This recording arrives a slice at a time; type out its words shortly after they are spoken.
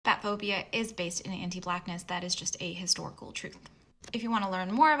Fatphobia is based in anti-blackness. That is just a historical truth. If you want to learn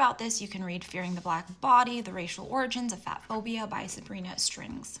more about this, you can read Fearing the Black Body, The Racial Origins of Fatphobia by Sabrina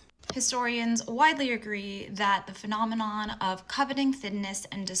Strings. Historians widely agree that the phenomenon of coveting thinness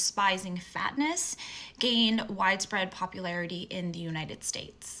and despising fatness gained widespread popularity in the United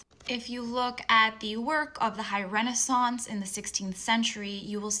States. If you look at the work of the High Renaissance in the 16th century,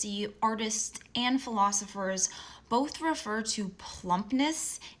 you will see artists and philosophers both refer to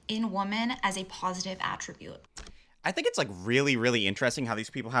plumpness in women as a positive attribute. I think it's like really, really interesting how these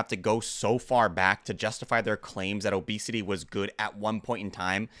people have to go so far back to justify their claims that obesity was good at one point in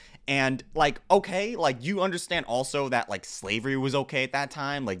time. And like, okay, like you understand also that like slavery was okay at that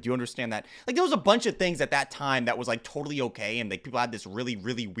time. Like, do you understand that? Like there was a bunch of things at that time that was like totally okay. And like people had this really,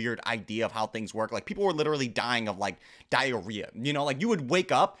 really weird idea of how things work. Like people were literally dying of like diarrhea, you know, like you would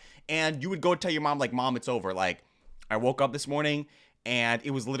wake up and you would go tell your mom like, Mom, it's over. Like I woke up this morning and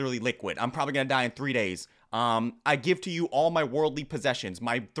it was literally liquid. I'm probably going to die in 3 days. I give to you all my worldly possessions,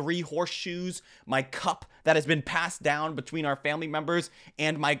 my 3 horseshoes, my cup that has been passed down between our family members,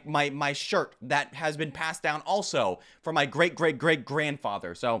 and my shirt that has been passed down also from my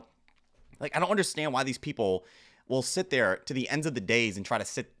great-great-great-grandfather. So, like, I don't understand why these people will sit there to the ends of the days and try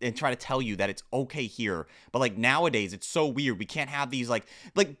to tell you that it's okay here. But like nowadays, it's so weird. We can't have these like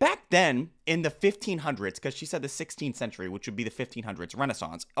back then in the 1500s, because she said the 16th century, which would be the 1500s,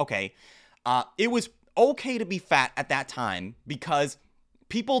 Renaissance. Okay. It was okay to be fat at that time because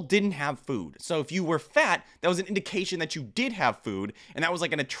people didn't have food. So if you were fat, that was an indication that you did have food, and that was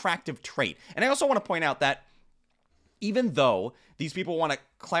like an attractive trait. And I also want to point out that even though these people want to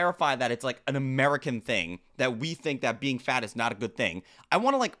clarify that it's like an American thing, that we think that being fat is not a good thing, I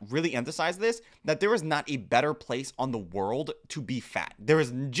want to like really emphasize this, that there is not a better place on the world to be fat. There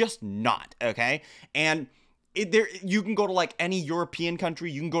is just not, okay? And you can go to like any European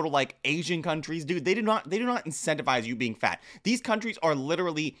country, you can go to like Asian countries, dude. They do not incentivize you being fat. These countries are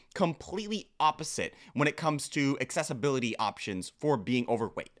literally completely opposite when it comes to accessibility options for being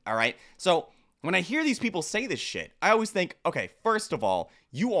overweight. All right. So when I hear these people say this shit, I always think, okay, first of all,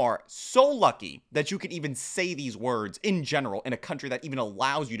 you are so lucky that you can even say these words in general in a country that even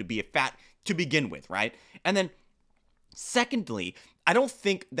allows you to be fat to begin with, right? And then secondly, I don't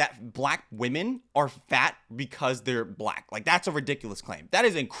think that black women are fat because they're black. Like, that's a ridiculous claim. That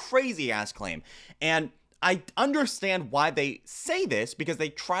is a crazy ass claim. And I understand why they say this, because they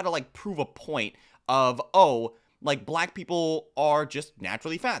try to like prove a point of, oh, like black people are just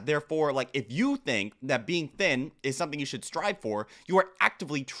naturally fat. Therefore, like if you think that being thin is something you should strive for, you are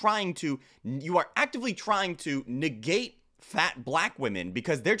actively trying to negate fat black women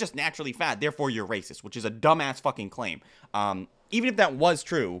because they're just naturally fat. Therefore, you're racist, which is a dumbass fucking claim. Even if that was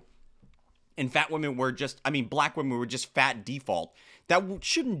true, and black women were just fat default, that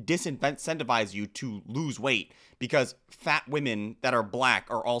shouldn't disincentivize you to lose weight because fat women that are black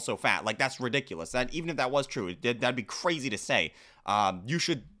are also fat. Like, that's ridiculous. That even if that was true, that'd be crazy to say. You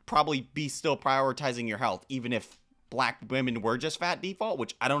should probably be still prioritizing your health, even if black women were just fat default,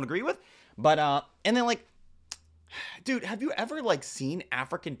 which I don't agree with. But, and then like, dude, have you ever like seen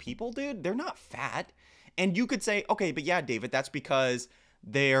African people, dude? They're not fat. And you could say, okay, but yeah, David, that's because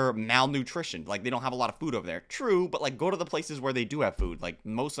they're malnutrition. Like, they don't have a lot of food over there. True, but like, go to the places where they do have food. Like,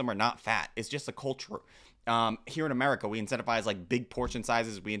 most of them are not fat. It's just a culture. Here in America, we incentivize like big portion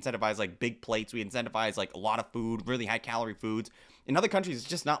sizes. We incentivize like big plates. We incentivize like a lot of food, really high calorie foods. In other countries, it's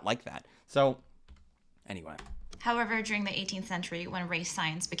just not like that. So anyway. However, during the 18th century, when race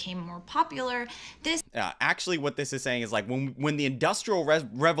science became more popular, actually, what this is saying is like when the Industrial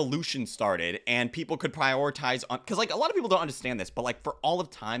Revolution started and people could prioritize on, because like a lot of people don't understand this, but like for all of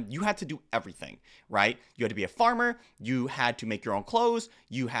time, you had to do everything, right? You had to be a farmer, you had to make your own clothes,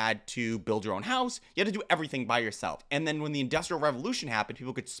 you had to build your own house, you had to do everything by yourself. And then when the Industrial Revolution happened,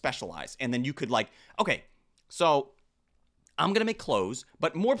 people could specialize, and then you could like, okay, so I'm going to make clothes,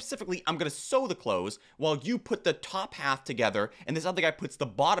 but more specifically, I'm going to sew the clothes while you put the top half together and this other guy puts the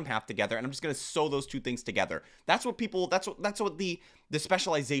bottom half together, and I'm just going to sew those two things together. That's what the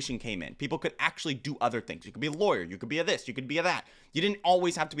specialization came in. People could actually do other things. You could be a lawyer, you could be a this, you could be a that. You didn't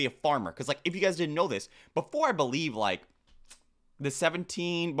always have to be a farmer, because like if you guys didn't know this, before I believe like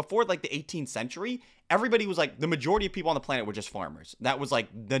before like the 18th century, everybody was like, the majority of people on the planet were just farmers. That was like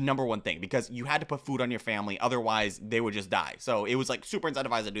the number one thing, because you had to put food on your family, otherwise they would just die. So it was like super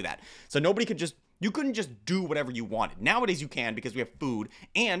incentivized to do that. So you couldn't just do whatever you wanted. Nowadays you can, because we have food.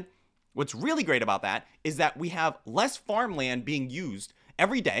 And what's really great about that is that we have less farmland being used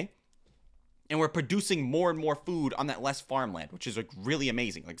every day. and we're producing more and more food on that less farmland, which is like really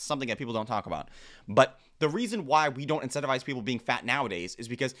amazing, like something that people don't talk about. But the reason why we don't incentivize people being fat nowadays is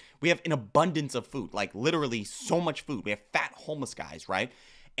because we have an abundance of food, like literally so much food. We have fat homeless guys, right?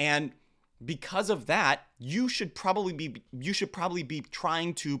 And because of that, you should probably be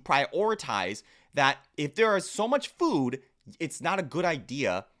trying to prioritize that if there is so much food, it's not a good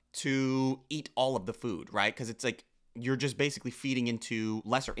idea to eat all of the food, right? Because it's like you're just basically feeding into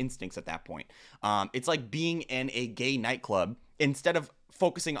lesser instincts at that point. It's like being in a gay nightclub. Instead of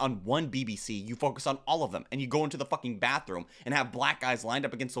focusing on one BBC, you focus on all of them, and you go into the fucking bathroom and have black guys lined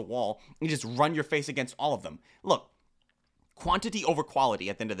up against the wall and you just run your face against all of them. Look, quantity over quality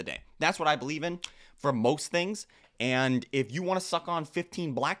at the end of the day. That's what I believe in for most things. And if you want to suck on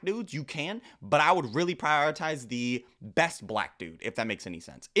 15 black dudes, you can, but I would really prioritize the best black dude, if that makes any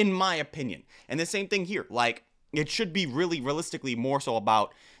sense, in my opinion. And the same thing here, like, it should be really realistically more so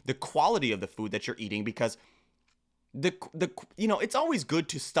about the quality of the food that you're eating, because it's always good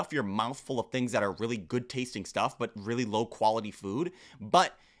to stuff your mouth full of things that are really good tasting stuff, but really low quality food.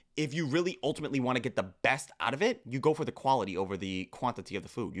 But if you really ultimately want to get the best out of it, you go for the quality over the quantity of the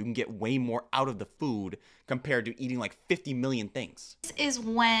food. You can get way more out of the food compared to eating like 50 million things. This is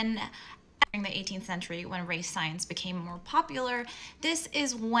when, during the 18th century, when race science became more popular, this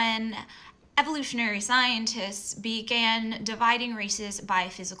is when evolutionary scientists began dividing races by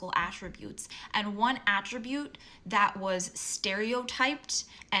physical attributes. And one attribute that was stereotyped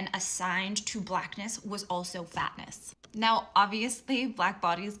and assigned to blackness was also fatness. Now, obviously, black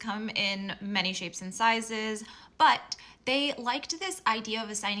bodies come in many shapes and sizes, but they liked this idea of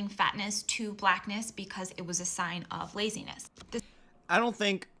assigning fatness to blackness because it was a sign of laziness. I don't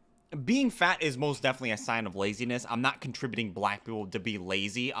think being fat is most definitely a sign of laziness. I'm not contributing black people to be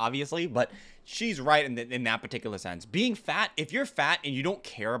lazy, obviously, but she's right in that particular sense. Being fat, if you're fat and you don't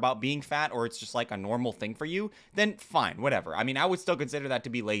care about being fat, or it's just like a normal thing for you, then fine, whatever. I mean, I would still consider that to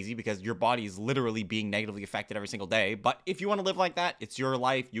be lazy because your body is literally being negatively affected every single day. But if you want to live like that, it's your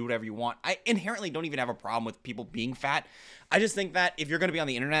life, you do whatever you want. I inherently don't even have a problem with people being fat. I just think that if you're going to be on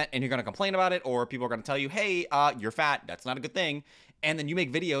the internet and you're going to complain about it, or people are going to tell you, hey, you're fat, that's not a good thing, and then you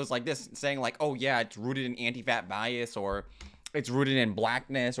make videos like this saying like, oh yeah, it's rooted in anti-fat bias, or it's rooted in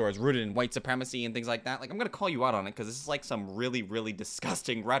blackness, or it's rooted in white supremacy and things like that, like, I'm going to call you out on it because this is like some really, really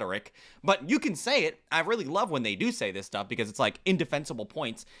disgusting rhetoric. But you can say it. I really love when they do say this stuff because it's like indefensible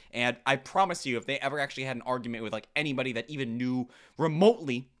points. And I promise you, if they ever actually had an argument with like anybody that even knew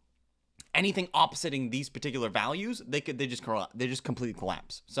remotely anything oppositing these particular values, they just completely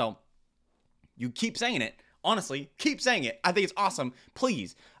collapse. So you keep saying it. Honestly, keep saying it. I think it's awesome.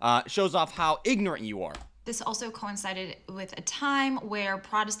 Please. Shows off how ignorant you are. This also coincided with a time where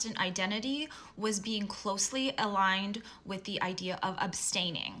Protestant identity was being closely aligned with the idea of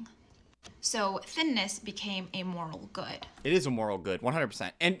abstaining. So thinness became a moral good. It is a moral good,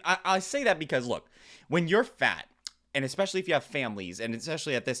 100%. And I say that because, look, when you're fat, and especially if you have families, and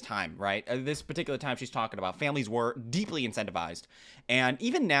especially at this time, right? This particular time she's talking about, families were deeply incentivized. And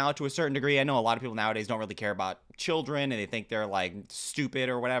even now, to a certain degree, I know a lot of people nowadays don't really care about children, and they think they're, like, stupid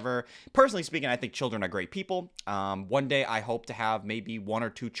or whatever. Personally speaking, I think children are great people. One day, I hope to have maybe 1 or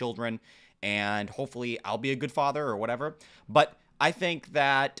 2 children, and hopefully I'll be a good father or whatever. But I think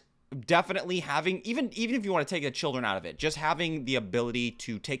that definitely having, even if you want to take the children out of it, just having the ability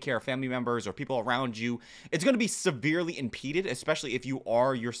to take care of family members or people around you, it's going to be severely impeded, especially if you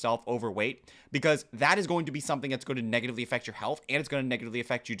are yourself overweight, because that is going to be something that's going to negatively affect your health, and it's going to negatively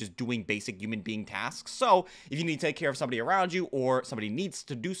affect you just doing basic human being tasks. So if you need to take care of somebody around you, or somebody needs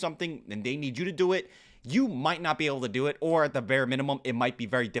to do something and they need you to do it, you might not be able to do it, or at the bare minimum, it might be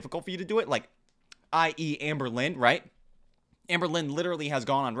very difficult for you to do it, like i.e. Amber Lynn, right? Amber Lynn literally has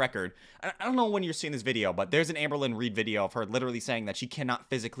gone on record. I don't know when you're seeing this video, but there's an Amber Lynn Reid video of her literally saying that she cannot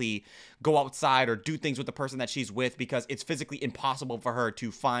physically go outside or do things with the person that she's with because it's physically impossible for her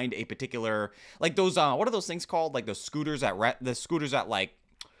to find a particular, like those, what are those things called? Like those scooters at, like,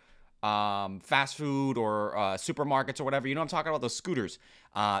 fast food or supermarkets or whatever. You know what I'm talking about? Those scooters.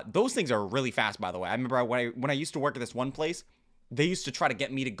 Those things are really fast, by the way. I remember when I used to work at this one place, they used to try to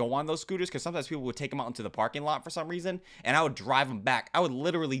get me to go on those scooters because sometimes people would take them out into the parking lot for some reason, and I would drive them back. I would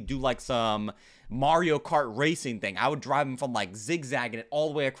literally do like some Mario Kart racing thing. I would drive them from like zigzagging it all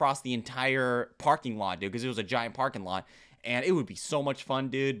the way across the entire parking lot, dude, because it was a giant parking lot, and it would be so much fun,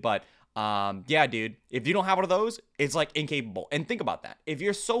 dude. But yeah, dude, if you don't have one of those, it's like incapable. And think about that. If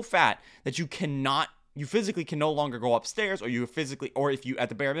you're so fat that you physically can no longer go upstairs, or if you, at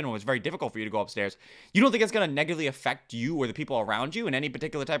the bare minimum, it's very difficult for you to go upstairs, you don't think it's going to negatively affect you or the people around you in any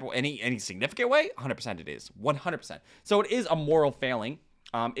particular type of, any significant way? 100% it is. 100%. So it is a moral failing.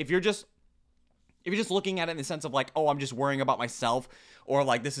 If you're just If you're just looking at it in the sense of like, oh, I'm just worrying about myself, or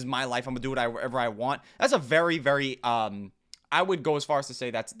like, this is my life, I'm gonna do whatever I want, that's a very, very, I would go as far as to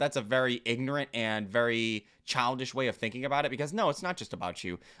say that's a very ignorant and very childish way of thinking about it, because no, it's not just about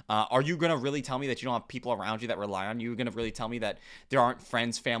you. Are you gonna really tell me that you don't have people around you that rely on you? You're gonna really tell me that there aren't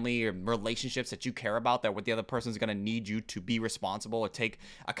friends, family, or relationships that you care about, that what the other person's gonna need you to be responsible or take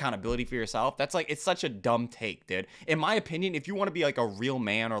accountability for yourself? That's like, it's such a dumb take, dude. In my opinion, if you want to be like a real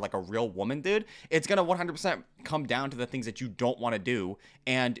man or like a real woman, dude, it's gonna 100% come down to the things that you don't want to do,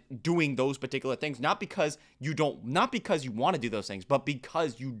 and doing those particular things, not because you want to do those things, but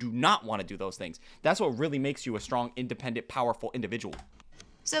because you do not want to do those things. That's what really makes you a strong, independent, powerful individual.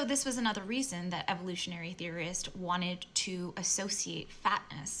 So this was another reason that evolutionary theorists wanted to associate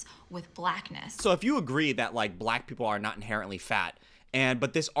fatness with blackness. So if you agree that like black people are not inherently fat,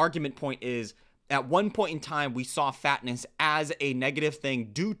 but this argument point is, at one point in time, we saw fatness as a negative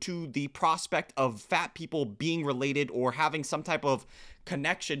thing due to the prospect of fat people being related or having some type of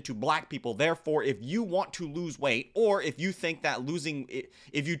connection to black people. Therefore, if you want to lose weight, or if you think that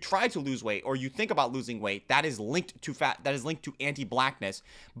if you try to lose weight, or you think about losing weight, that is linked to fat, that is linked to anti-blackness.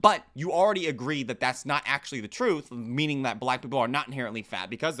 But you already agree that that's not actually the truth, meaning that black people are not inherently fat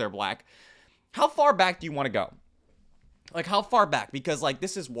because they're black. How far back do you want to go? Like, how far back? Because like,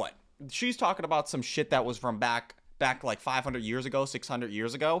 this is what she's talking about, some shit that was from back like 500 years ago, 600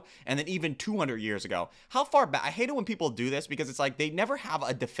 years ago, and then even 200 years ago. How far back? I hate it when people do this, because it's like they never have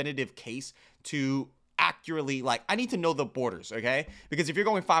a definitive case to accurately, like, I need to know the borders, okay? Because if you're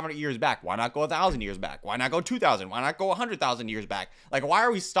going 500 years back, why not go 1,000 years back? Why not go 2,000? Why not go 100,000 years back? Like, why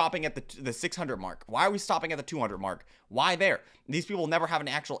are we stopping at the 600 mark? Why are we stopping at the 200 mark? Why there? These people never have an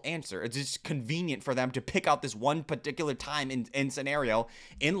actual answer. It's just convenient for them to pick out this one particular time in scenario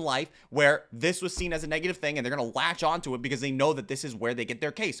in life where this was seen as a negative thing, and they're going to latch onto it because they know that this is where they get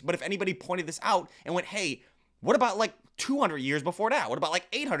their case. But if anybody pointed this out and went, hey, what about like 200 years before that? What about like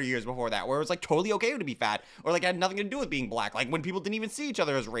 800 years before that, where it was like totally okay to be fat, or like it had nothing to do with being black, like when people didn't even see each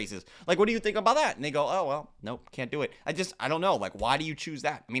other as races? Like, what do you think about that? And they go, oh, well, nope, can't do it. I don't know. Like, why do you choose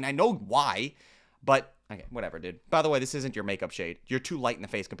that? I mean, I know why, but okay, whatever, dude. By the way, this isn't your makeup shade. You're too light in the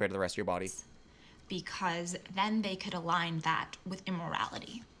face compared to the rest of your body. Because then they could align that with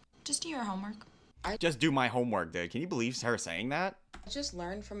immorality. Just do your homework. Just do my homework, dude. Can you believe her saying that? I just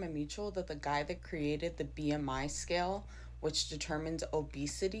learned from a mutual that the guy that created the BMI scale, which determines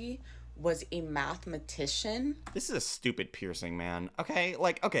obesity, was a mathematician. This is a stupid piercing, man. Okay,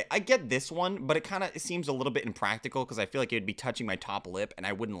 like, okay, I get this one, but it seems a little bit impractical, because I feel like it would be touching my top lip, and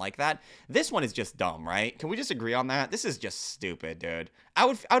I wouldn't like that. This one is just dumb, right? Can we just agree on that? This is just stupid, dude. I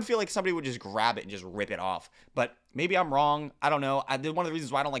would feel like somebody would just grab it and just rip it off, but maybe I'm wrong. I don't know. One of the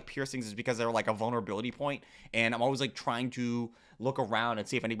reasons why I don't like piercings is because they're like a vulnerability point, and I'm always like trying to look around and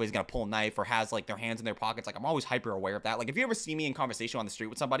see if anybody's gonna pull a knife or has like their hands in their pockets. Like, I'm always hyper aware of that. Like, if you ever see me in conversation on the street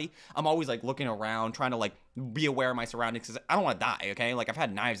with somebody, I'm always like looking around, trying to like be aware of my surroundings, because I don't want to die, okay? Like, I've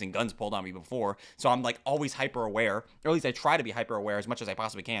had knives and guns pulled on me before, so I'm like always hyper aware, or at least I try to be hyper aware as much as I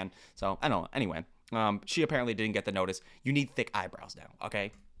possibly can. So I don't know. Anyway, she apparently didn't get the notice. You need thick eyebrows now,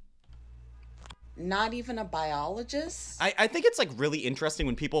 okay? Not even a biologist? I think it's like really interesting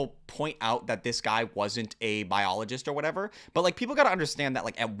when people point out that this guy wasn't a biologist or whatever, but like, people got to understand that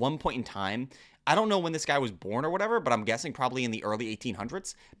like at one point in time, I don't know when this guy was born or whatever, but I'm guessing probably in the early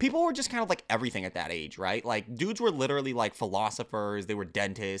 1800s, people were just kind of like everything at that age, right? Like, dudes were literally like philosophers, they were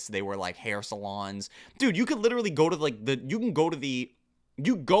dentists, they were like hair salons. Dude, you could literally go to like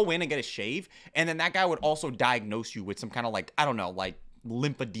you go in and get a shave, and then that guy would also diagnose you with some kind of like, I don't know, like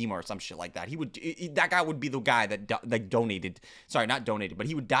lymphedema or some shit like that. That guy would be the guy that donated, sorry, not donated, but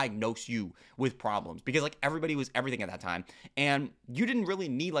he would diagnose you with problems, because like everybody was everything at that time, and you didn't really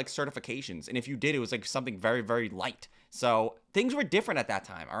need like certifications, and if you did, it was like something very, very light. So things were different at that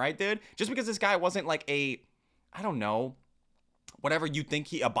time, all right, dude? Just because this guy wasn't like I don't know, whatever you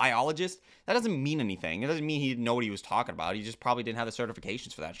think a biologist, that doesn't mean anything. It doesn't mean he didn't know what he was talking about. He just probably didn't have the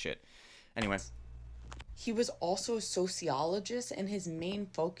certifications for that shit. Anyway. He was also a sociologist, and his main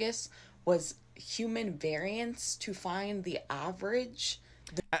focus was human variance to find the average.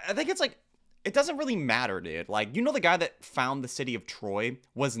 I think it's like, it doesn't really matter, dude. Like, you know, the guy that found the city of Troy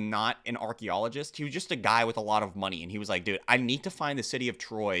was not an archaeologist. He was just a guy with a lot of money. And he was like, dude, I need to find the city of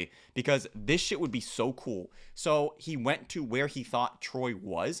Troy because this shit would be so cool. So he went to where he thought Troy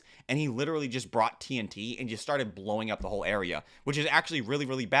was, and he literally just brought TNT and just started blowing up the whole area, which is actually really,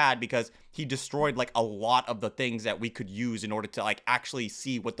 really bad, because he destroyed like a lot of the things that we could use in order to like actually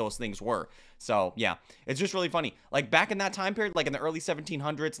see what those things were. So yeah, it's just really funny. Like back in that time period, like in the early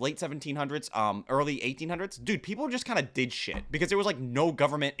 1700s, late 1700s, early 1800s, dude, people just kind of did shit because there was like no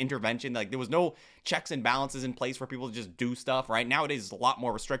government intervention. Like there was no checks and balances in place for people to just do stuff. Right nowadays, it's a lot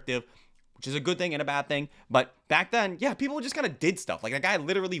more restrictive, which is a good thing and a bad thing. But back then, yeah, people just kind of did stuff. Like, a guy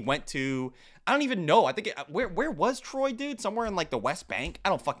literally went to, I don't even know. I think, where was Troy, dude? Somewhere in, like, the West Bank? I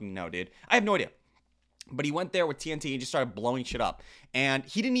don't fucking know, dude. I have no idea. But he went there with TNT and just started blowing shit up. And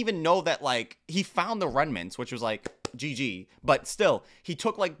he didn't even know that, like, he found the remnants, which was, like, GG. But still, he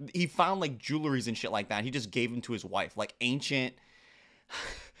took, like, he found, like, jewelries and shit like that. He just gave them to his wife. Like, ancient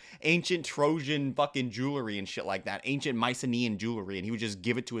Trojan fucking jewelry and shit like that. Ancient Mycenaean jewelry. And he would just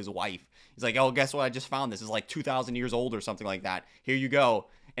give it to his wife. He's like, oh, guess what? I just found this. It's like 2,000 years old or something like that. Here you go.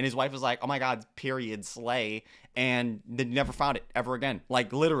 And his wife was like, oh my God, period, slay. And they never found it ever again.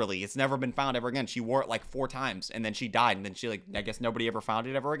 Like, literally, it's never been found ever again. She wore it like 4 times and then she died. And then she, like, I guess nobody ever found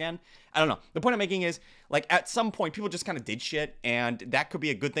it ever again. I don't know. The point I'm making is, like, at some point, people just kind of did shit. And that could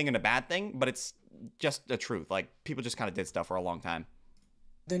be a good thing and a bad thing. But it's just the truth. Like, people just kind of did stuff for a long time.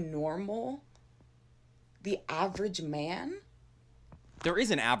 The average man? There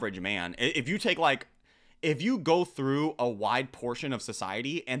is an average man. If you take, like, if you go through a wide portion of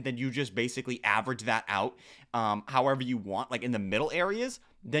society and then you just basically average that out however you want, like in the middle areas,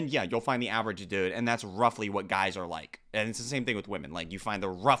 then yeah, you'll find the average dude. And that's roughly what guys are like. And it's the same thing with women. Like, you find the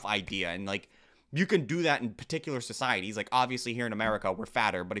rough idea, and like, you can do that in particular societies. Like, obviously here in America, we're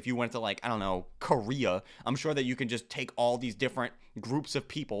fatter. But if you went to, like, I don't know, Korea, I'm sure that you can just take all these different groups of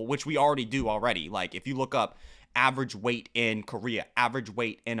people, which we already do already. Like, if you look up average weight in Korea, average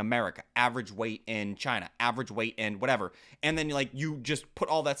weight in America, average weight in China, average weight in whatever, and then, like, you just put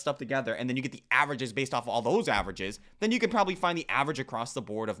all that stuff together, and then you get the averages based off of all those averages, then you can probably find the average across the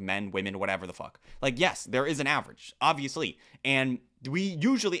board of men, women, whatever the fuck. Like, yes, there is an average, obviously. And we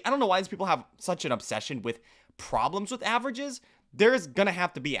usually, I don't know why these people have such an obsession with problems with averages. There's gonna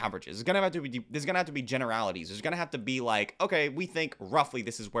have to be averages. There's gonna have to be generalities. There's gonna have to be like, okay, we think roughly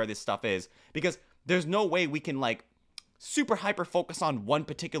this is where this stuff is, because there's no way we can, like, super hyper focus on one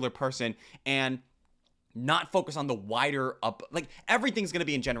particular person and not focus on the wider up. Like, everything's gonna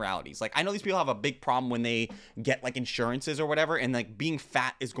be in generalities. Like, I know these people have a big problem when they get, like, insurances or whatever, and, like, being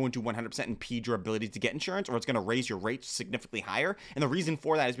fat is going to 100% impede your ability to get insurance, or it's gonna raise your rates significantly higher. And the reason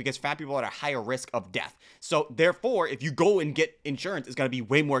for that is because fat people are at a higher risk of death. So therefore, if you go and get insurance, it's gonna be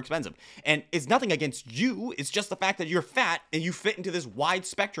way more expensive. And it's nothing against you. It's just the fact that you're fat and you fit into this wide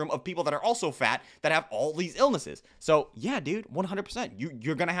spectrum of people that are also fat that have all these illnesses. So yeah, dude, 100%.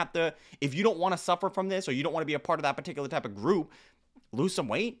 You're gonna have to, if you don't want to suffer from this, or you don't want to be a part of that particular type of group, lose some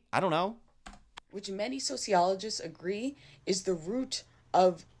weight. I don't know. Which many sociologists agree is the root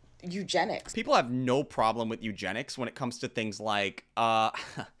of eugenics. People have no problem with eugenics when it comes to things like,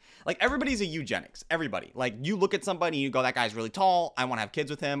 like, everybody's a eugenics. Everybody. Like, you look at somebody and you go, that guy's really tall, I want to have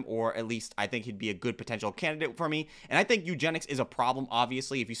kids with him, or at least I think he'd be a good potential candidate for me. And I think eugenics is a problem,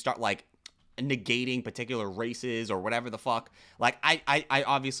 obviously, if you start, like, negating particular races or whatever the fuck. Like, I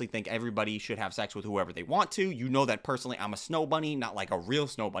obviously think everybody should have sex with whoever they want to. You know that personally I'm a snow bunny, not like a real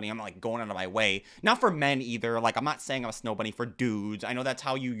snow bunny. I'm not, like, going out of my way. Not for men either. Like, I'm not saying I'm a snow bunny for dudes. I know that's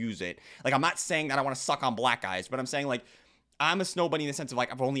how you use it. Like, I'm not saying that I want to suck on black guys, but I'm saying, like, I'm a snow bunny in the sense of,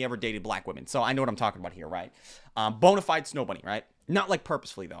 like, I've only ever dated black women. So I know what I'm talking about here, right? Bona fide snow bunny, right? Not, like,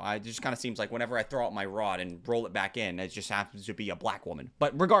 purposefully, though. It just kind of seems like whenever I throw out my rod and roll it back in, it just happens to be a black woman.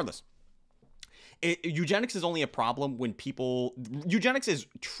 But regardless, eugenics is only a problem when people, eugenics is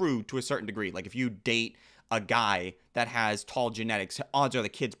true to a certain degree. Like, if you date a guy that has tall genetics, odds are the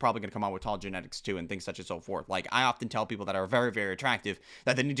kid's probably going to come out with tall genetics too, and things such and so forth. Like, I often tell people that are very, very attractive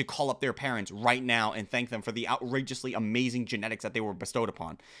that they need to call up their parents right now and thank them for the outrageously amazing genetics that they were bestowed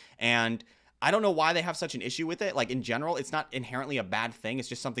upon. And I don't know why they have such an issue with it. Like, in general, it's not inherently a bad thing. It's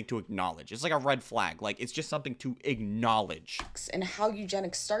just something to acknowledge. It's like a red flag. Like, it's just something to acknowledge. And how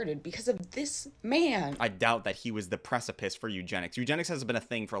eugenics started because of this man. I doubt that he was the precipice for eugenics. Eugenics has been a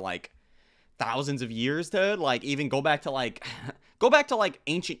thing for, like, thousands of years, dude. Like, even go back to, like,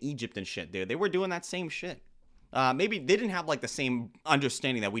 ancient Egypt and shit, dude. They were doing that same shit. Maybe they didn't have, like, the same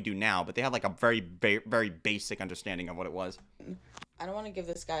understanding that we do now, but they had, like, a very, very basic understanding of what it was. I don't want to give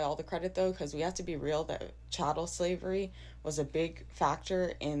this guy all the credit, though, because we have to be real that chattel slavery was a big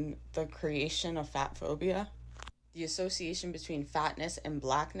factor in the creation of fatphobia. The association between fatness and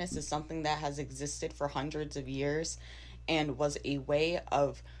blackness is something that has existed for hundreds of years and was a way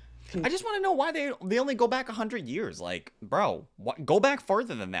of I just want to know why they only go back 100 years. Like, bro, go back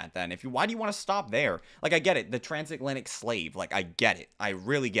further than that then. Why do you want to stop there? Like, I get it. The transatlantic slave. Like, I get it. I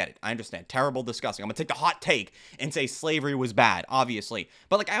really get it. I understand. Terrible, disgusting. I'm going to take the hot take and say slavery was bad, obviously.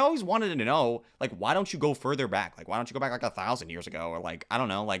 But, like, I always wanted to know, like, why don't you go further back? Like, why don't you go back, like, 1,000 years ago? Or, like, I don't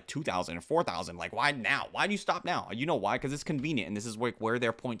know, like, 2,000 or 4,000? Like, why now? Why do you stop now? You know why? Because it's convenient, and this is where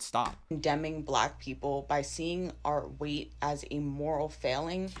their points stop. Condemning Black people by seeing our weight as a moral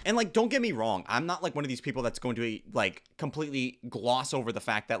failing. And, like, don't get me wrong. I'm not, like, one of these people that's going to, like, completely gloss over the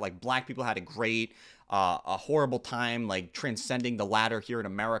fact that, like, Black people had a horrible time, like, transcending the ladder here in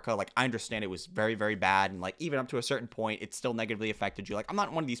America. Like, I understand it was very, very bad. And, like, even up to a certain point, it still negatively affected you. Like, I'm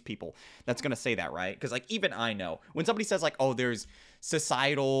not one of these people that's going to say that, right? Because, like, even I know when somebody says, like, oh, there's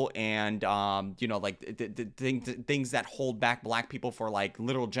societal and, you know, like, the things that hold back Black people for, like,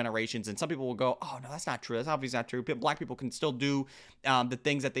 literal generations. And some people will go, oh, no, that's not true. That's obviously not true. Black people can still do the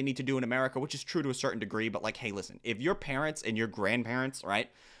things that they need to do in America, which is true to a certain degree. But, like, hey, listen, if your parents and your grandparents, right,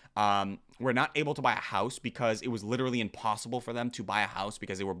 were not able to buy a house because it was literally impossible for them to buy a house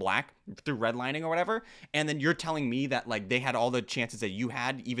because they were Black through redlining or whatever, and then you're telling me that, like, they had all the chances that you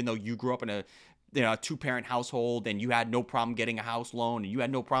had, even though you grew up in a, you know, a 2-parent household and you had no problem getting a house loan and you had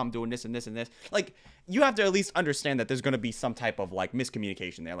no problem doing this and this and this. Like, you have to at least understand that there's going to be some type of, like,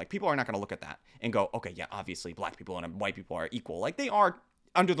 miscommunication there. Like, people are not going to look at that and go, okay, yeah, obviously Black people and white people are equal. Like, they are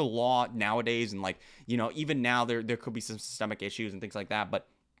under the law nowadays, and, like, you know, even now there could be some systemic issues and things like that. But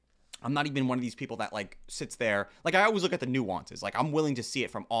I'm not even one of these people that, like, sits there. Like, I always look at the nuances. Like, I'm willing to see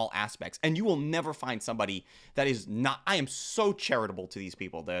it from all aspects. And you will never find somebody that is not. I am so charitable to these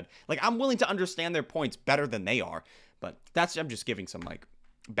people, dude. Like, I'm willing to understand their points better than they are. But I'm just giving some, like,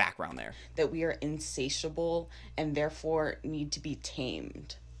 background there. That we are insatiable and therefore need to be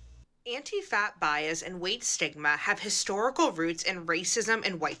tamed. Anti-fat bias and weight stigma have historical roots in racism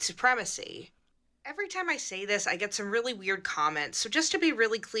and white supremacy. Every time I say this, I get some really weird comments, so just to be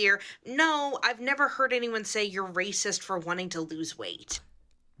really clear, no, I've never heard anyone say you're racist for wanting to lose weight.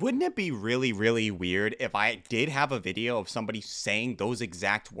 Wouldn't it be really, really weird if I did have a video of somebody saying those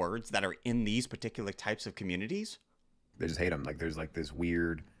exact words that are in these particular types of communities? They just hate them. Like, there's, like, this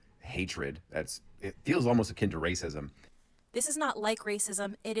weird hatred it feels almost akin to racism. This is not like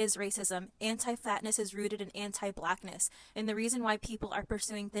racism, it is racism. Anti-fatness is rooted in anti-blackness. And the reason why people are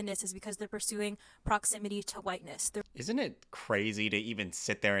pursuing thinness is because they're pursuing proximity to whiteness. Isn't it crazy to even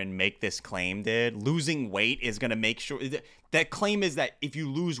sit there and make this claim, dude? Losing weight is going to make sure... That claim is that if you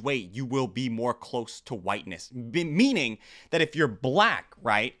lose weight, you will be more close to whiteness. Meaning that if you're Black,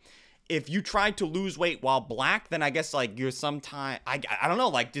 right... If you try to lose weight while Black, then I guess, like, you're sometime, I don't know,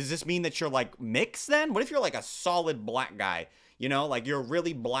 like, does this mean that you're, like, mixed then? What if you're, like, a solid Black guy, you know, like, you're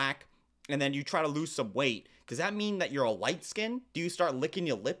really Black, and then you try to lose some weight? Does that mean that you're a light skin? Do you start licking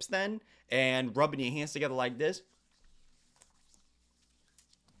your lips then and rubbing your hands together like this?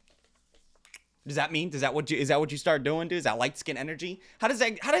 Does that mean, is that what you start doing, dude? Is that light skin energy?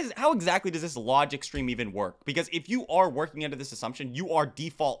 How exactly does this logic stream even work? Because if you are working under this assumption, you are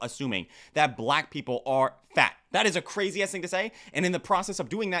default assuming that Black people are fat. That is a crazy ass thing to say. And in the process of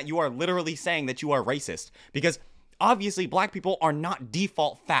doing that, you are literally saying that you are racist. Because obviously Black people are not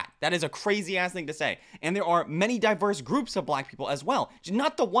default fat. That is a crazy ass thing to say. And there are many diverse groups of Black people as well.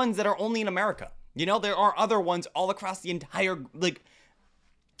 Not the ones that are only in America. You know, there are other ones all across the entire, like,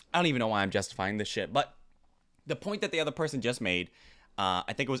 I don't even know why I'm justifying this shit, but the point that the other person just made,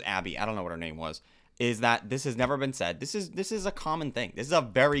 I think it was Abby, I don't know what her name was, is that this has never been said. This is a common thing. This is a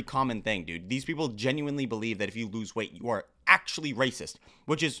very common thing, dude. These people genuinely believe that if you lose weight, you are actually racist,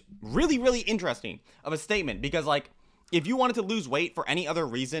 which is really, really interesting of a statement because, like, if you wanted to lose weight for any other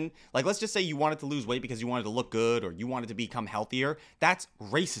reason, like, let's just say you wanted to lose weight because you wanted to look good or you wanted to become healthier, that's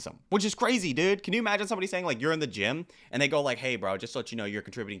racism, which is crazy, dude. Can you imagine somebody saying, like, you're in the gym and they go, like, hey, bro, just to let you know you're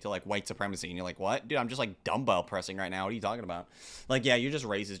contributing to, like, white supremacy. And you're like, what? Dude, I'm just, like, dumbbell pressing right now. What are you talking about? Like, yeah, you're just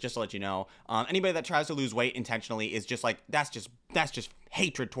racist, just to let you know. Anybody that tries to lose weight intentionally is just, like, that's just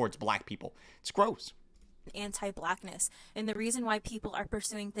hatred towards Black people. It's gross. Anti-blackness. And the reason why people are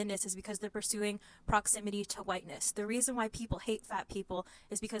pursuing thinness is because they're pursuing proximity to whiteness. The reason why people hate fat people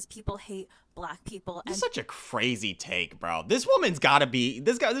is because people hate Black people. It's such a crazy take, bro. This woman's gotta be,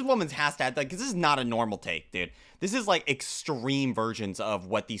 this woman's has to have, like, because this is not a normal take, dude. This is, like, extreme versions of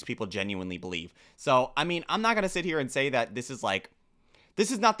what these people genuinely believe. So, I mean, I'm not gonna sit here and say that this is, like,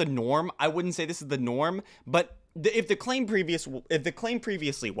 this is not the norm. I wouldn't say this is the norm, but if the claim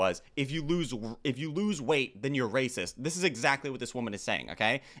previously was if you lose weight then you're racist, this is exactly what this woman is saying,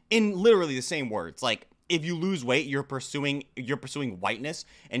 okay? In literally the same words. Like, if you lose weight, you're pursuing whiteness,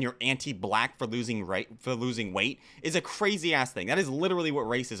 and you're anti-black for losing weight is a crazy ass thing. That is literally what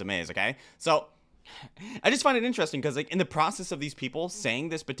racism is, okay? So I just find it interesting because, like, in the process of these people saying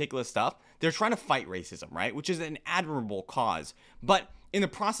this particular stuff, they're trying to fight racism, right? Which is an admirable cause. But in the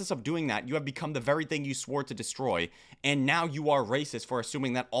process of doing that, you have become the very thing you swore to destroy, and now you are racist for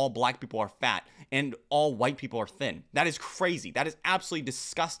assuming that all black people are fat and all white people are thin. That is crazy. That is absolutely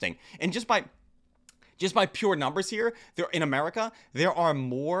disgusting. And just by pure numbers here, in America, there are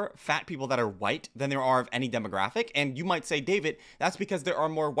more fat people that are white than there are of any demographic. And you might say, David, that's because there are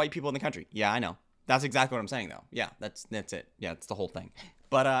more white people in the country. Yeah, I know. That's exactly what I'm saying, though. Yeah, that's it. Yeah, it's the whole thing.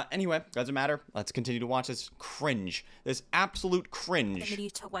 But anyway, doesn't matter. Let's continue to watch this cringe. This absolute cringe. Proximity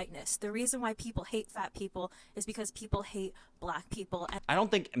to whiteness. The reason why people hate fat people is because people hate black people. And I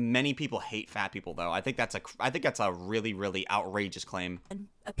don't think many people hate fat people, though. I think that's a really, really outrageous claim. And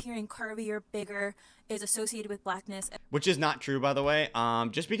appearing curvy or bigger is associated with blackness. Which is not true, by the way.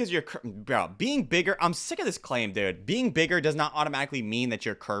 Just because you're, bro, being bigger, I'm sick of this claim, dude. Being bigger does not automatically mean that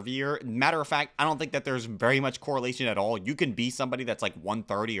you're curvier. Matter of fact, I don't think that there's very much correlation at all. You can be somebody that's like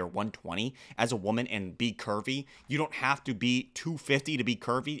 130 or 120 as a woman and be curvy. You don't have to be 250 to be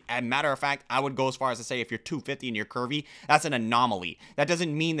curvy. And matter of fact, I would go as far as to say if you're 250 and you're curvy, that's an anomaly. That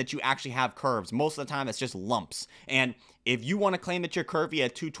doesn't mean that you actually have curves. Most of the time, it's just lumps. And if you want to claim that you're curvy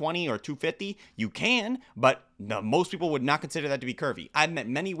at 220 or 250, you can, but most people would not consider that to be curvy. I've met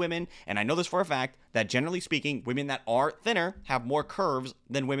many women, and I know this for a fact, that generally speaking, women that are thinner have more curves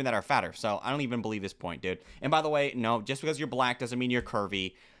than women that are fatter. So I don't even believe this point, dude. And by the way, no, just because you're black doesn't mean you're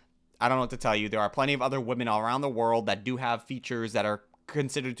curvy. I don't know what to tell you. There are plenty of other women all around the world that do have features that are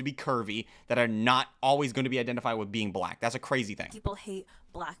considered to be curvy that are not always going to be identified with being black. That's a crazy thing. People hate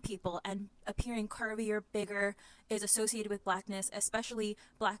black people, and appearing curvy or bigger is associated with blackness, especially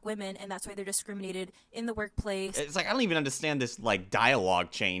black women, and that's why they're discriminated in the workplace. It's like, I don't even understand this like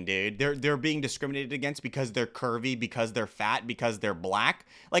dialogue chain, dude. They're being discriminated against because they're curvy, because they're fat, because they're black.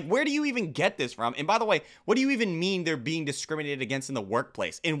 Like, where do you even get this from? And by the way, what do you even mean they're being discriminated against in the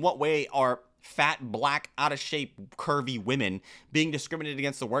workplace? In what way are fat, black, out of shape, curvy women being discriminated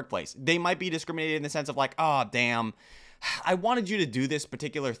against the workplace? They might be discriminated in the sense of like, oh, damn, I wanted you to do this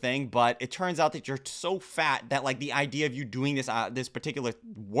particular thing, but it turns out that you're so fat that like the idea of you doing this particular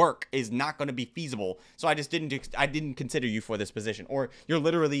work is not going to be feasible. So I didn't consider you for this position. Or you're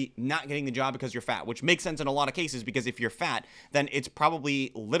literally not getting the job because you're fat, which makes sense in a lot of cases, because if you're fat, then it's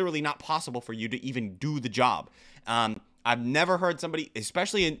probably literally not possible for you to even do the job. I've never heard somebody,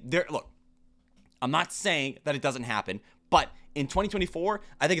 especially in there, look, I'm not saying that it doesn't happen, but in 2024,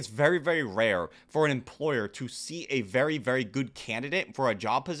 I think it's very, very rare for an employer to see a very, very good candidate for a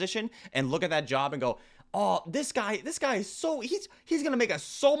job position and look at that job and go, oh, this guy is so, he's going to make us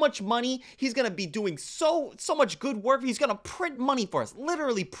so much money. He's going to be doing so much good work. He's going to print money for us,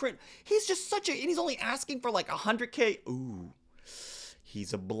 literally print. He's just and he's only asking for like 100K. Ooh.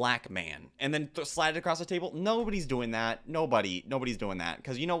 He's a black man. And then slide it across the table. Nobody's doing that. Nobody's doing that.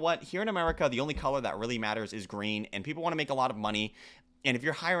 Because you know what? Here in America, the only color that really matters is green. And people want to make a lot of money. And if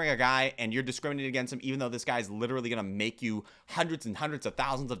you're hiring a guy and you're discriminating against him, even though this guy's literally going to make you hundreds and hundreds of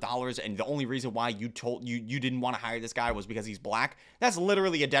thousands of dollars, and the only reason why you didn't want to hire this guy was because he's black, that's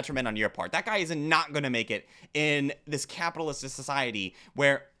literally a detriment on your part. That guy is not going to make it in this capitalist society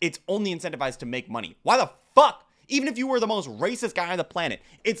where it's only incentivized to make money. Why the fuck? Even if you were the most racist guy on the planet,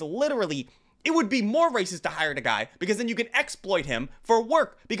 it would be more racist to hire the guy, because then you can exploit him for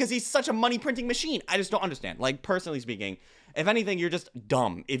work because he's such a money printing machine. I just don't understand. Like, personally speaking, if anything, you're just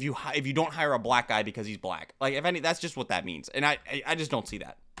dumb if you don't hire a black guy because he's black. Like, if any, that's just what that means. And I just don't see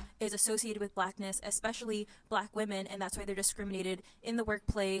that. Is associated with blackness, especially black women, and that's why they're discriminated in the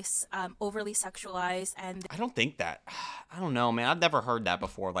workplace, overly sexualized. And I don't think that. I don't know, man. I've never heard that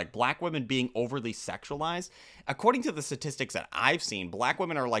before. Like, black women being overly sexualized. According to the statistics that I've seen, black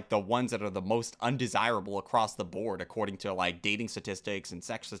women are like the ones that are the most undesirable across the board, according to like dating statistics and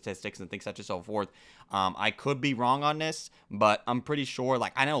sex statistics and things such and so forth. I could be wrong on this, but I'm pretty sure,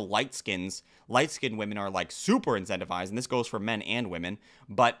 like, I know light-skinned women are like super incentivized, and this goes for men and women,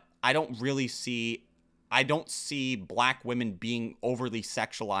 but I don't see black women being overly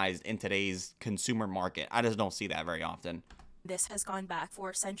sexualized in today's consumer market. I just don't see that very often. this has gone back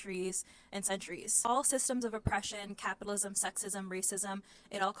for centuries and centuries. All systems of oppression, capitalism, sexism, racism,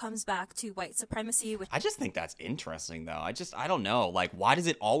 it all comes back to white supremacy. I just think that's interesting, though. I don't know. Like, why does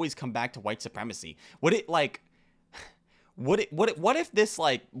it always come back to white supremacy? What if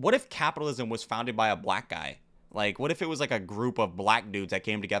capitalism was founded by a black guy? Like, what if it was like a group of black dudes that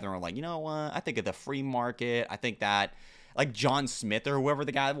came together and were like, you know what? I think of the free market. I think that like John Smith or whoever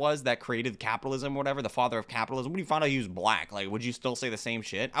the guy was that created capitalism or whatever, the father of capitalism, when you found out he was black, like, would you still say the same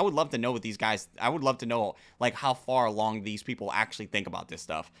shit? I would love to know what these guys, I would love to know, like, how far along these people actually think about this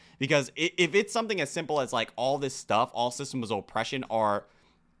stuff. Because if it's something as simple as, like, all this stuff, all systems of oppression are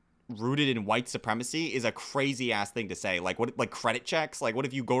rooted in white supremacy, is a crazy ass thing to say. Like, what, like credit checks? Like, what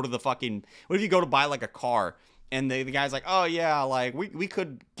if you go to what if you go to buy like a car and the guy's like, oh yeah, like we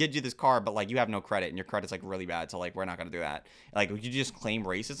could get you this car, but like you have no credit and your credit's like really bad, so like we're not gonna do that. Like, would you just claim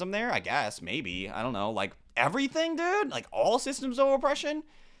racism there? I guess, maybe, I don't know. Like, everything, dude, like all systems of oppression,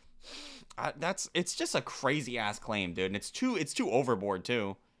 it's just a crazy ass claim, dude, and it's too overboard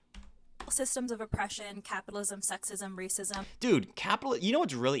too. Systems of oppression, capitalism, sexism, racism. Dude, you know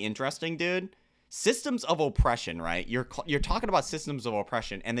what's really interesting, dude? Systems of oppression, right? You're talking about systems of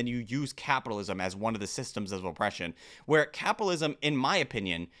oppression, and then you use capitalism as one of the systems of oppression, where capitalism, in my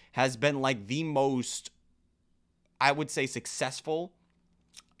opinion, has been like the most, I would say, successful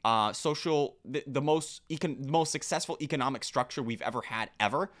the most successful economic structure we've ever had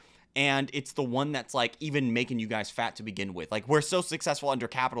ever. And it's the one that's like even making you guys fat to begin with. Like, we're so successful under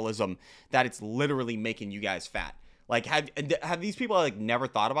capitalism that it's literally making you guys fat. Like, have these people like never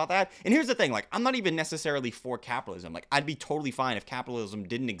thought about that? And here's the thing, like, I'm not even necessarily for capitalism. Like, I'd be totally fine if capitalism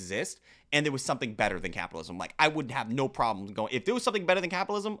didn't exist and there was something better than capitalism. Like, I would have no problem going, if there was something better than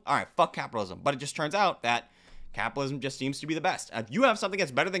capitalism, all right, fuck capitalism. But it just turns out that capitalism just seems to be the best. If you have something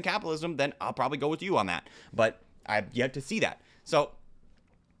that's better than capitalism, then I'll probably go with you on that. But I've yet to see that. So,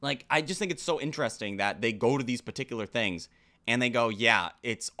 like, I just think it's so interesting that they go to these particular things and they go, yeah,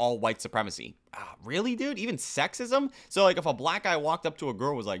 it's all white supremacy. Really, dude? Even sexism? So, like, if a black guy walked up to a girl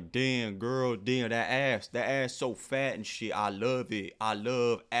and was like, damn, girl, damn, that ass so fat and shit, I love it. I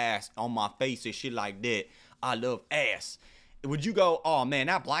love ass on my face and shit like that. I love ass. Would you go, oh, man,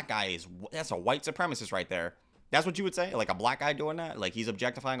 that black guy that's a white supremacist right there? That's what you would say? Like, a black guy doing that? Like, he's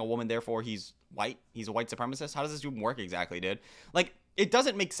objectifying a woman, therefore he's white? He's a white supremacist? How does this even work exactly, dude? Like, it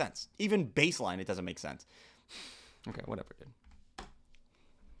doesn't make sense. Even baseline, it doesn't make sense. Okay, whatever, dude.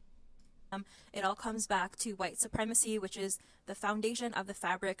 It all comes back to white supremacy, which is the foundation of the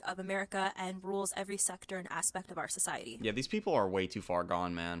fabric of America and rules every sector and aspect of our society. Yeah, these people are way too far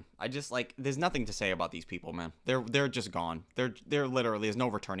gone, man. I just, like, there's nothing to say about these people, man. They're just gone. They're literally, there's no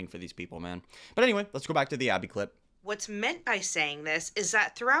returning for these people, man. But anyway, let's go back to the Abby clip. What's meant by saying this is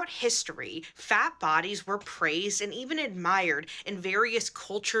that throughout history, fat bodies were praised and even admired in various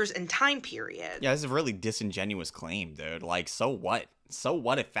cultures and time periods. Yeah, this is a really disingenuous claim, dude. Like, so what? So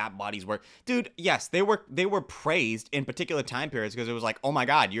what if fat bodies were... Dude, yes, they were praised in particular time periods because it was like, oh my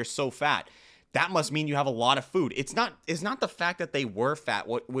god, you're so fat. That must mean you have a lot of food. It's not the fact that they were fat,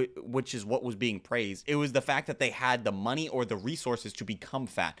 which is what was being praised. It was the fact that they had the money or the resources to become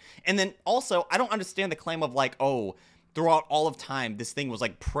fat. And then also, I don't understand the claim of like, oh, throughout all of time, this thing was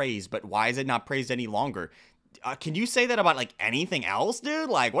like praised, but why is it not praised any longer? Can you say that about like anything else, dude?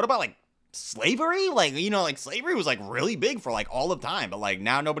 Like, what about like slavery? Like, you know, like slavery was like really big for like all of time, but like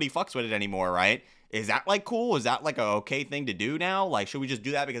now nobody fucks with it anymore, right? Is that like cool? Is that like a okay thing to do now? Like, should we just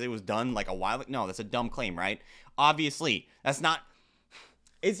do that because it was done like a while ago? No, that's a dumb claim, right? Obviously, that's not.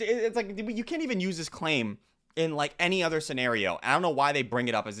 It's like you can't even use this claim in like any other scenario. I don't know why they bring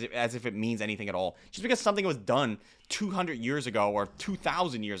it up as if it means anything at all. Just because something was done 200 years ago or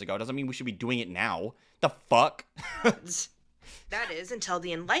 2,000 years ago doesn't mean we should be doing it now. The fuck? That is until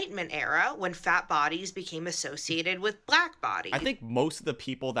the Enlightenment era, when fat bodies became associated with black bodies. I think most of the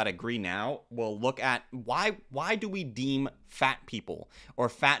people that agree now will look at why do we deem fat people or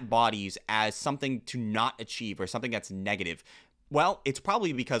fat bodies as something to not achieve or something that's negative? Well, it's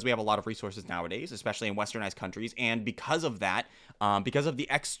probably because we have a lot of resources nowadays, especially in westernized countries, and because of that, because of the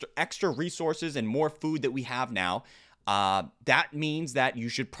extra resources and more food that we have now, that means that you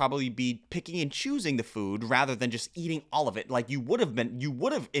should probably be picking and choosing the food rather than just eating all of it like you would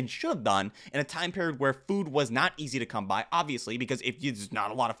have and should have done in a time period where food was not easy to come by, obviously, because if there's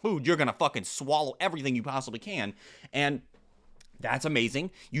not a lot of food, you're gonna fucking swallow everything you possibly can, and that's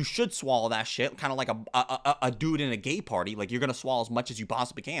amazing. You should swallow that shit, kind of like a dude in a gay party. Like, you're gonna swallow as much as you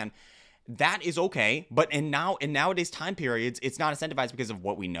possibly can. That is okay, but in nowadays time periods, it's not incentivized because of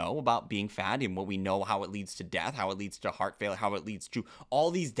what we know about being fat and what we know how it leads to death, how it leads to heart failure, how it leads to all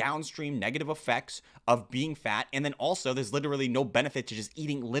these downstream negative effects of being fat. And then also, there's literally no benefit to just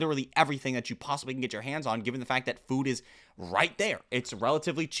eating literally everything that you possibly can get your hands on, given the fact that food is right there. It's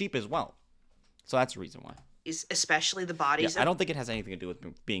relatively cheap as well. So that's the reason why. Especially the bodies. Yeah, I don't think it has anything to do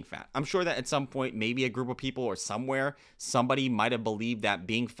with being fat. I'm sure that at some point, maybe a group of people or somewhere, somebody might have believed that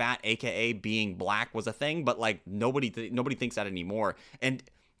being fat, aka being black, was a thing, but like nobody thinks that anymore. And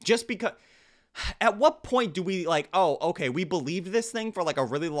just because At what point do we like, oh, okay, we believed this thing for like a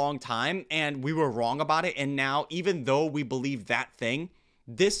really long time and we were wrong about it, and now even though we believe that thing,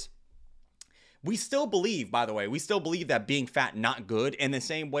 this we still believe, by the way, we still believe that being fat not good in the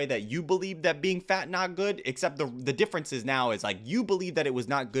same way that you believe that being fat not good, except the difference is now is like you believe that it was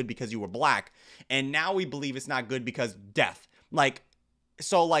not good because you were black, and now we believe it's not good because death. Like,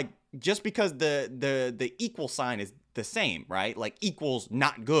 so like just because the equal sign is the same, right? Like equals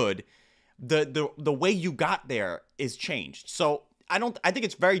not good, the way you got there is changed. So I think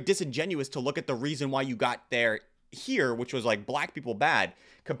it's very disingenuous to look at the reason why you got there here, which was like black people bad,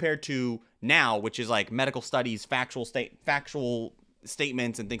 compared to now, which is like medical studies, factual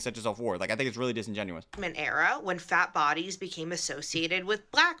statements and things such as so forth. Like I think it's really disingenuous. An era when fat bodies became associated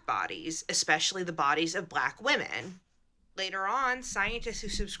with black bodies, especially the bodies of black women. Later on, scientists who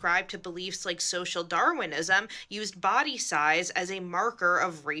subscribed to beliefs like social Darwinism used body size as a marker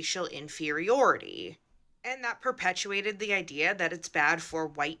of racial inferiority. And that perpetuated the idea that it's bad for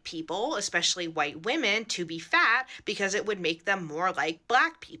white people, especially white women, to be fat because it would make them more like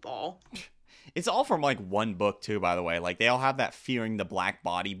black people. It's all from like one book too, by the way. Like they all have that Fearing the Black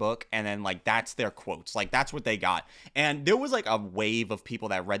Body book, and then like that's their quotes. Like that's what they got. And there was like a wave of people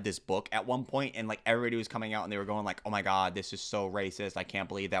that read this book at one point, and like everybody was coming out and they were going like, oh my god, this is so racist. I can't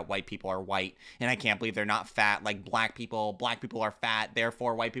believe that white people are white, and I can't believe they're not fat like black people are fat,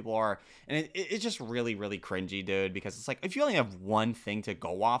 therefore white people are. And it's just really, really cringy, dude, because it's like if you only have one thing to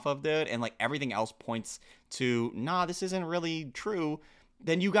go off of, dude, and like everything else points to, nah, this isn't really true,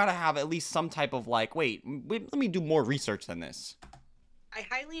 then you gotta have at least some type of like, wait, let me do more research than this. I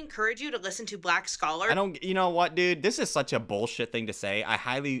highly encourage you to listen to black scholars. You know what, dude? This is such a bullshit thing to say. I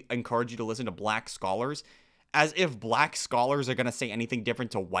highly encourage you to listen to black scholars, as if black scholars are gonna say anything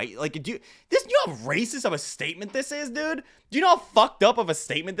different to white. Like, you know how racist of a statement this is, dude? Do you know how fucked up of a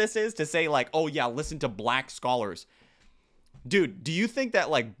statement this is to say like, oh yeah, listen to black scholars? Dude, do you think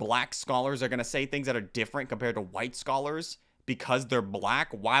that like black scholars are gonna say things that are different compared to white scholars because they're black?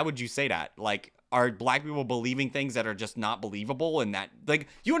 Why would you say that? Like, are black people believing things that are just not believable? And that, like,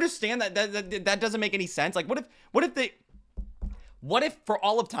 you understand that doesn't make any sense? Like, what if for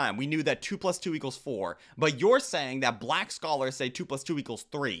all of time we knew that 2 + 2 = 4, but you're saying that black scholars say 2 + 2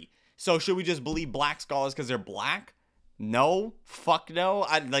 = 3? So should we just believe black scholars because they're black? No, fuck no.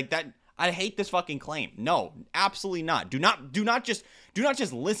 I like that. I hate this fucking claim. No, absolutely not. Do not just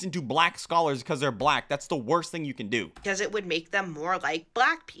listen to black scholars because they're black. That's the worst thing you can do. Because it would make them more like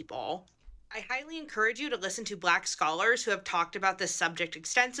black people. I highly encourage you to listen to black scholars who have talked about this subject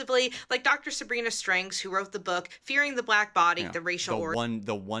extensively, like Dr. Sabrina Strings, who wrote the book Fearing the Black Body, the Racial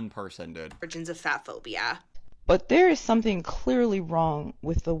The one person did. Origins of Fatphobia. But there is something clearly wrong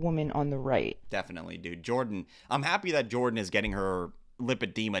with the woman on the right. Definitely, dude. Jordan, I'm happy that Jordan is getting her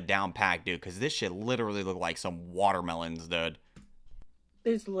lipedema down packed, dude, because this shit literally looked like some watermelons, dude.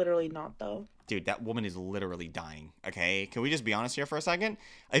 There's literally not, though. Dude, that woman is literally dying, okay? Can we just be honest here for a second?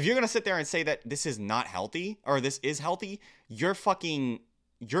 If you're gonna sit there and say that this is not healthy, or this is healthy, you're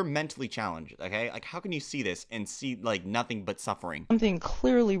mentally challenged, okay? Like, how can you see this and see, like, nothing but suffering? Something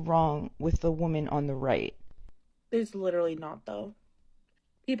clearly wrong with the woman on the right. There's literally not, though.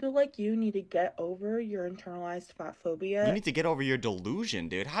 People like you need to get over your internalized fat phobia. You need to get over your delusion,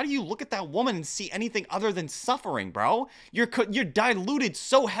 dude. How do you look at that woman and see anything other than suffering, bro? You're diluted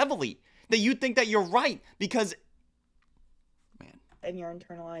so heavily that you think that you're right because, man. And your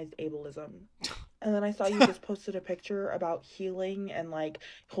internalized ableism. And then I saw you just posted a picture about healing and like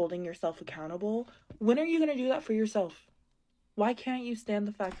holding yourself accountable. When are you gonna do that for yourself? Why can't you stand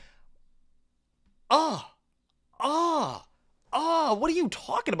the fact? What are you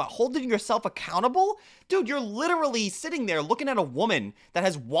talking about? Holding yourself accountable? Dude, you're literally sitting there looking at a woman that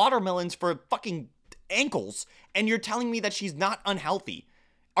has watermelons for fucking ankles, and you're telling me that she's not unhealthy.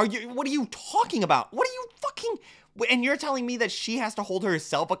 What are you talking about? What are you fucking... And you're telling me that she has to hold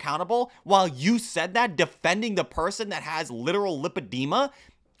herself accountable while you said that, defending the person that has literal lipedema?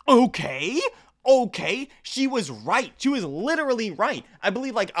 Okay, she was right. She was literally right. I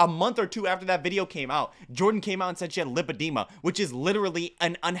believe like a month or two after that video came out, Jordan came out and said she had lipedema, which is literally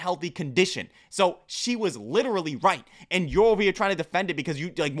an unhealthy condition. So she was literally right. And you're over here trying to defend it because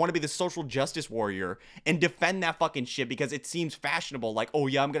you like want to be the social justice warrior and defend that fucking shit because it seems fashionable. Like, oh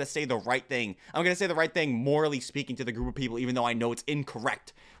yeah, I'm going to say the right thing. I'm going to say the right thing morally speaking to the group of people, even though I know it's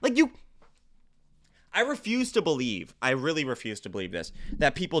incorrect. Like I really refuse to believe this,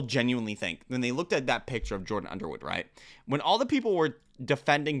 that people genuinely think, when they looked at that picture of Jordan Underwood, right? When all the people were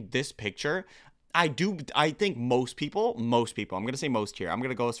defending this picture, I think most people, I'm going to say most here, I'm going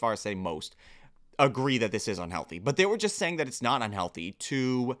to go as far as say most, agree that this is unhealthy. But they were just saying that it's not unhealthy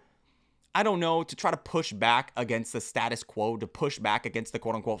to I don't know, to try to push back against the status quo, to push back against the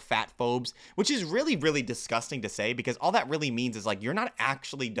quote-unquote fat phobes, which is really, really disgusting to say, because all that really means is, like, you're not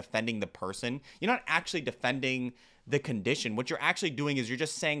actually defending the person. You're not actually defending the condition. What you're actually doing is you're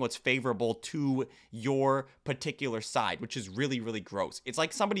just saying what's favorable to your particular side, which is really, really gross. It's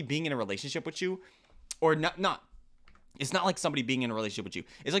like somebody being in a relationship with you, or not. It's not like somebody being in a relationship with you.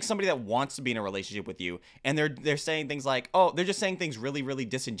 It's like somebody that wants to be in a relationship with you, and they're saying things like, oh, they're just saying things really, really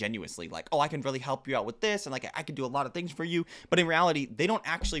disingenuously, like, oh, I can really help you out with this, and like I can do a lot of things for you. But in reality, they don't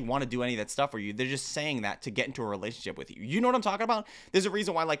actually want to do any of that stuff for you. They're just saying that to get into a relationship with you. You know what I'm talking about? There's a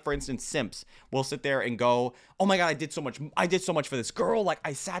reason why, like, for instance, simps will sit there and go, oh my god, I did so much for this girl. Like,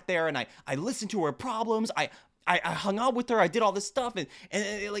 I sat there and I listened to her problems. I hung out with her. I did all this stuff, and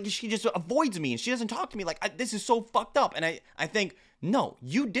like, she just avoids me and she doesn't talk to me. Like, this is so fucked up. And I think, no,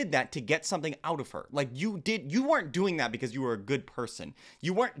 you did that to get something out of her. Like, you weren't doing that because you were a good person.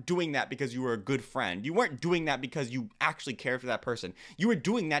 You weren't doing that because you were a good friend. You weren't doing that because you actually cared for that person. You were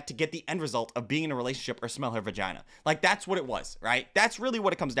doing that to get the end result of being in a relationship or smell her vagina. Like, that's what it was, right? That's really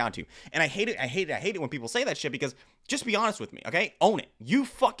what it comes down to. And I hate it when people say that shit, because just be honest with me, okay? Own it. You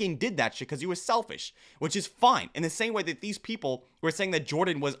fucking did that shit because you were selfish, which is fine. In the same way that these people were saying that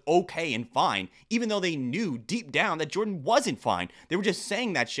Jordan was okay and fine, even though they knew deep down that Jordan wasn't fine. They were just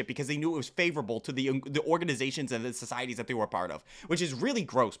saying that shit because they knew it was favorable to the organizations and the societies that they were a part of, which is really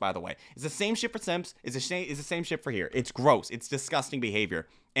gross, by the way. It's the same shit for simps. It's the same shit for here. It's gross. It's disgusting behavior.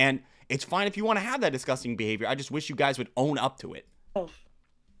 And it's fine if you want to have that disgusting behavior. I just wish you guys would own up to it.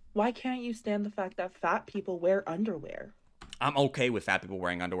 Why can't you stand the fact that fat people wear underwear? I'm okay with fat people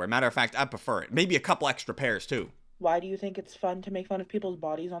wearing underwear. Matter of fact, I prefer it. Maybe a couple extra pairs, too. Why do you think it's fun to make fun of people's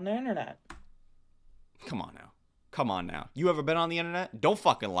bodies on the internet? Come on now. Come on now. You ever been on the internet? Don't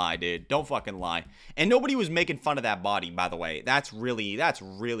fucking lie, dude. Don't fucking lie. And nobody was making fun of that body, by the way. That's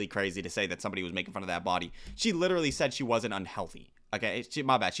really crazy to say that somebody was making fun of that body. She literally said she wasn't unhealthy. Okay,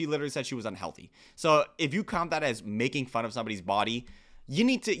 my bad. She literally said she was unhealthy. So if you count that as making fun of somebody's body, you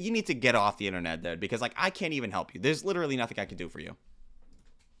need to get off the internet, dude, because, like, I can't even help you. There's literally nothing I can do for you.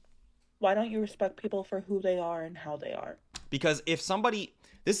 Why don't you respect people for who they are and how they are? Because if somebody...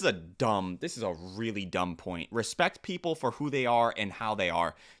 This is a really dumb point. Respect people for who they are and how they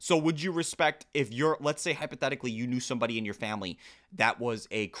are. So would you respect if let's say hypothetically you knew somebody in your family that was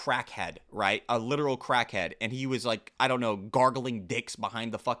a crackhead, right? A literal crackhead. And he was, like, I don't know, gargling dicks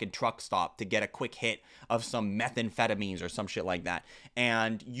behind the fucking truck stop to get a quick hit of some methamphetamines or some shit like that.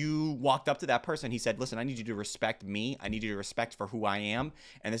 And you walked up to that person. He said, listen, I need you to respect me. I need you to respect for who I am.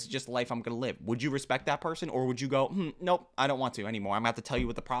 And this is just the life I'm going to live. Would you respect that person? Or would you go, nope, I don't want to anymore. I'm going to have to tell you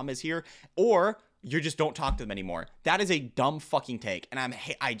what the problem is here. Or you just don't talk to them anymore. That is a dumb fucking take. And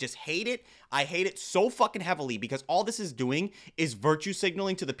I just hate it. I hate it so fucking heavily, because all this is doing is virtue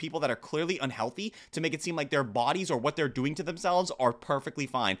signaling to the people that are clearly unhealthy to make it seem like their bodies or what they're doing to themselves are perfectly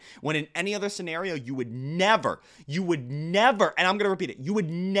fine. When in any other scenario, you would never, and I'm going to repeat it, you would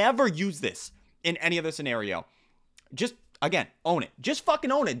never use this in any other scenario. Just, again, own it. Just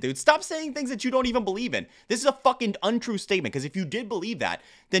fucking own it, dude. Stop saying things that you don't even believe in. This is a fucking untrue statement, because if you did believe that,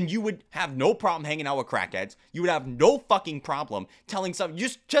 then you would have no problem hanging out with crackheads. You would have no fucking problem telling some...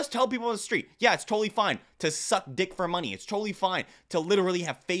 Just tell people on the street, yeah, it's totally fine to suck dick for money. It's totally fine to literally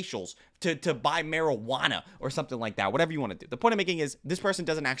have facials, to buy marijuana or something like that. Whatever you want to do. The point I'm making is this person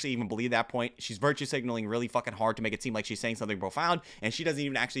doesn't actually even believe that point. She's virtue signaling really fucking hard to make it seem like she's saying something profound, and she doesn't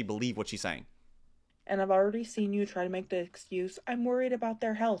even actually believe what she's saying. And I've already seen you try to make the excuse, I'm worried about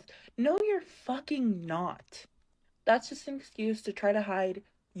their health. No, you're fucking not. That's just an excuse to try to hide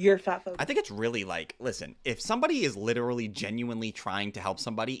your fat phobia. I think it's really like, listen, if somebody is literally genuinely trying to help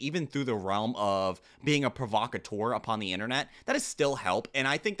somebody, even through the realm of being a provocateur upon the internet, that is still help. And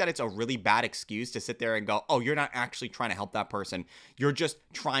I think that it's a really bad excuse to sit there and go, oh, you're not actually trying to help that person. You're just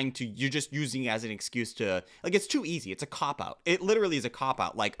using it as an excuse to, like, it's too easy. It's a cop-out. It literally is a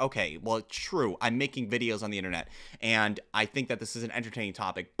cop-out. Like, okay, well, it's true. I'm making videos on the internet, and I think that this is an entertaining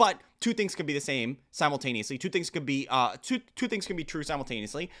topic, but two things can be the same simultaneously. Two things can be true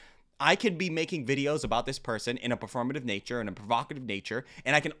simultaneously. I can be making videos about this person in a performative nature and a provocative nature,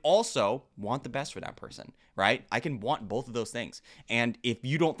 and I can also want the best for that person, right? I can want both of those things. And if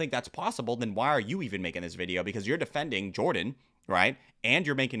you don't think that's possible, then why are you even making this video? Because you're defending Jordan, right? And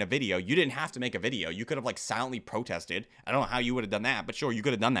you're making a video. You didn't have to make a video. You could have, like, silently protested. I don't know how you would have done that, but sure, you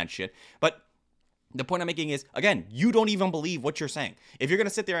could have done that shit. But the point I'm making is, again, you don't even believe what you're saying. If you're going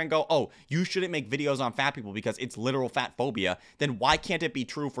to sit there and go, oh, you shouldn't make videos on fat people because it's literal fat phobia, then why can't it be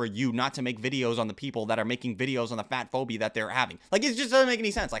true for you not to make videos on the people that are making videos on the fat phobia that they're having? Like, it just doesn't make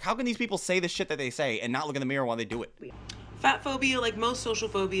any sense. Like, how can these people say the shit that they say and not look in the mirror while they do it? Fat phobia, like most social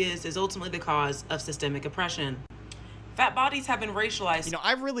phobias, is ultimately the cause of systemic oppression. Fat bodies have been racialized. You know,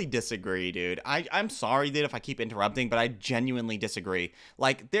 I really disagree, dude. I'm sorry, dude, if I keep interrupting, but I genuinely disagree.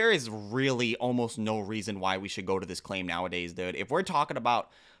 Like, there is really almost no reason why we should go to this claim nowadays, dude. If we're talking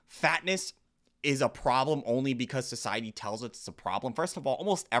about fatness is a problem only because society tells us it's a problem. First of all,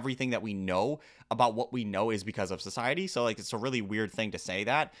 almost everything that we know about what we know is because of society. So, like, it's a really weird thing to say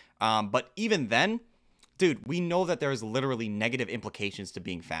that. But even then, dude, we know that there's literally negative implications to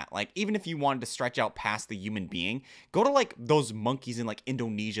being fat. Like, even if you wanted to stretch out past the human being, go to, like, those monkeys in, like,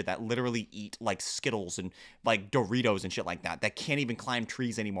 Indonesia that literally eat, like, Skittles and, like, Doritos and shit like that, that can't even climb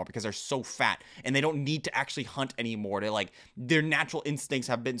trees anymore because they're so fat, and they don't need to actually hunt anymore. They're, like, their natural instincts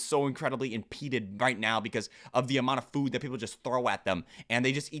have been so incredibly impeded right now because of the amount of food that people just throw at them, and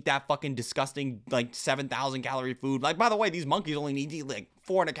they just eat that fucking disgusting, like, 7,000 calorie food. Like, by the way, these monkeys only need to eat, like,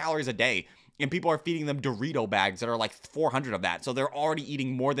 400 calories a day. And people are feeding them Dorito bags that are like 400 of that. So they're already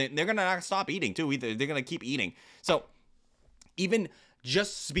eating more than... They're going to not stop eating, too, either. They're going to keep eating. So even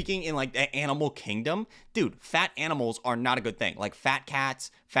just speaking in, like, the animal kingdom, dude, fat animals are not a good thing. Like, fat cats,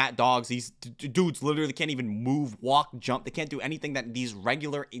 fat dogs, these dudes literally can't even move, walk, jump. They can't do anything that these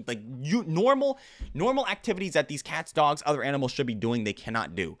regular, like, normal activities that these cats, dogs, other animals should be doing, they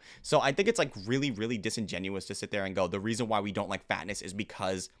cannot do. So I think it's, like, really, really disingenuous to sit there and go, the reason why we don't like fatness is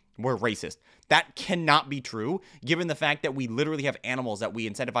because we're racist. That cannot be true, given the fact that we literally have animals that we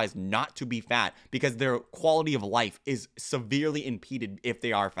incentivize not to be fat because their quality of life is severely impeded if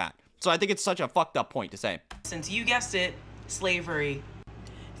they are fat. So I think it's such a fucked up point to say. Since you guessed it, slavery.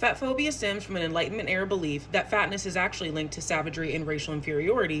 Fat phobia stems from an Enlightenment era belief that fatness is actually linked to savagery and racial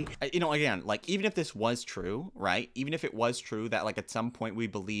inferiority. You know, again, like, even if this was true, right? Even if it was true that, like, at some point we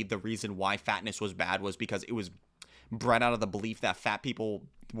believed the reason why fatness was bad was because it was bred out of the belief that fat people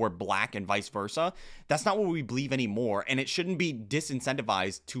were black and vice versa. That's not what we believe anymore, and it shouldn't be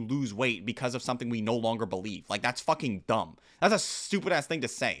disincentivized to lose weight because of something we no longer believe. Like, that's fucking dumb. That's a stupid ass thing to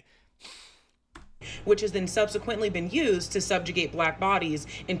say. Which has then subsequently been used to subjugate black bodies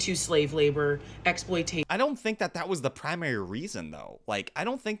into slave labor, exploitation. I don't think that was the primary reason, though. Like, I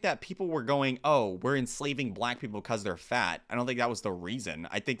don't think that people were going, oh, we're enslaving black people because they're fat. I don't think that was the reason.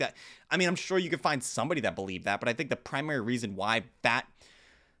 I think that, I mean, I'm sure you could find somebody that believed that, but I think the primary reason why black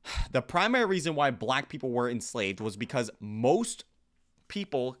people were enslaved was because most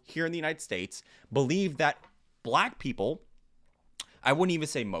people here in the United States believed that black people, I wouldn't even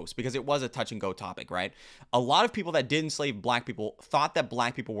say most, because it was a touch and go topic, right? A lot of people that did enslave black people thought that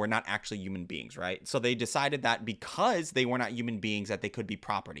black people were not actually human beings, right? So they decided that because they were not human beings, that they could be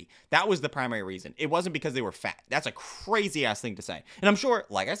property. That was the primary reason. It wasn't because they were fat. That's a crazy ass thing to say. And I'm sure,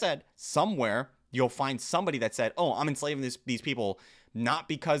 like I said, somewhere you'll find somebody that said, oh, I'm enslaving these people not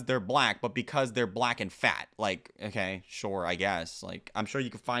because they're black, but because they're black and fat. Like, okay, sure, I guess. Like, I'm sure you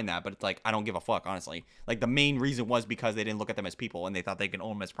could find that, but it's like, I don't give a fuck, honestly. Like, the main reason was because they didn't look at them as people and they thought they could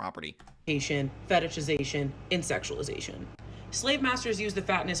own them as property. Fetishization, and sexualization. Slave masters used the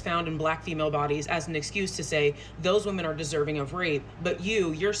fatness found in black female bodies as an excuse to say, those women are deserving of rape, but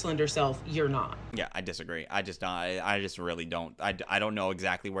your slender self, you're not. Yeah, I disagree. I just really don't. I don't know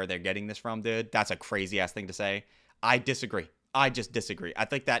exactly where they're getting this from, dude. That's a crazy ass thing to say. I disagree. I just disagree. I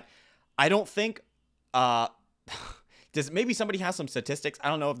don't think, maybe somebody has some statistics. I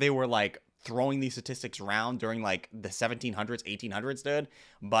don't know if they were, like, throwing these statistics around during, like, the 1700s, 1800s, dude.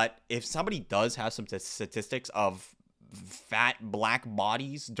 But if somebody does have some statistics of fat black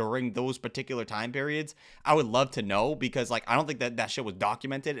bodies during those particular time periods, I would love to know, because, like, I don't think that shit was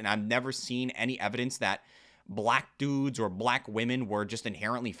documented, and I've never seen any evidence that black dudes or black women were just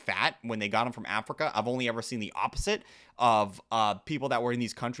inherently fat when they got them from Africa. I've only ever seen the opposite of people that were in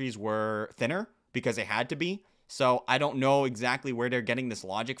these countries were thinner because they had to be. So I don't know exactly where they're getting this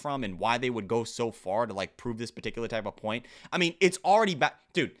logic from and why they would go so far to, like, prove this particular type of point. I mean, it's already bad,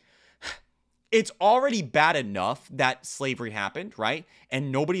 dude. It's already bad enough that slavery happened, right?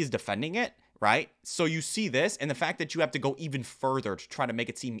 And nobody is defending it, right? So you see this, and the fact that you have to go even further to try to make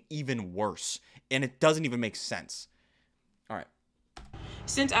it seem even worse, and it doesn't even make sense. All right.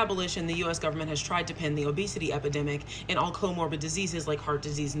 Since abolition, the U.S. government has tried to pin the obesity epidemic and all comorbid diseases like heart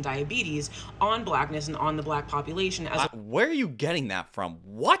disease and diabetes on blackness and on the black population. Where are you getting that from?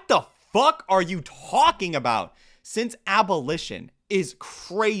 What the fuck are you talking about? Since abolition is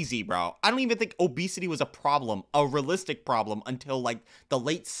crazy, bro. I don't even think obesity was a problem, a realistic problem, until, like, the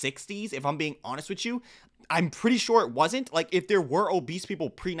late 60s, if I'm being honest with you. I'm pretty sure it wasn't. Like, if there were obese people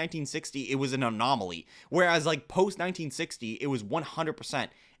pre-1960, it was an anomaly. Whereas, like, post-1960, it was 100%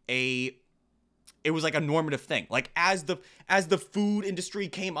 a it was like a normative thing. Like as the food industry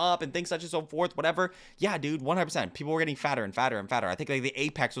came up and things such and so forth, whatever. Yeah, dude, 100%. People were getting fatter and fatter and fatter. I think like the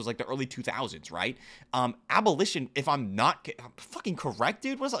apex was like the early 2000s, right? Abolition, if I'm not fucking correct,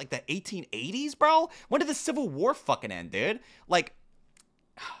 dude, was it like the 1880s, bro? When did the Civil War fucking end, dude? Like,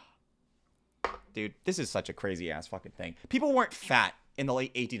 dude, this is such a crazy ass fucking thing. People weren't fat in the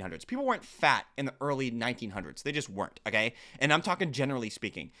late 1800s. People weren't fat in the early 1900s. They just weren't, okay? And I'm talking generally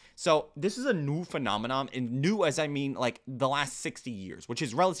speaking. So this is a new phenomenon, and new as I mean like the last 60 years, which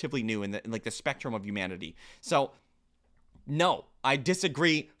is relatively new in like the spectrum of humanity. So no, I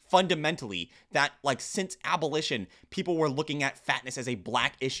disagree fundamentally that like since abolition, people were looking at fatness as a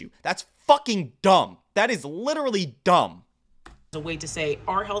black issue. That's fucking dumb. That is literally dumb. A way to say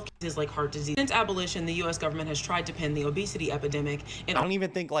our health is like heart disease. Since abolition, the U.S. government has tried to pin the obesity epidemic. And I don't even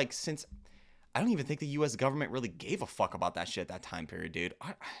think the U.S. government really gave a fuck about that shit at that time period, dude.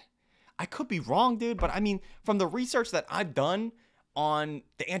 I could be wrong, dude, but I mean, from the research that I've done on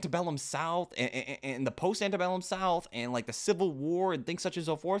the antebellum South and the post-antebellum South and like the Civil War and things such and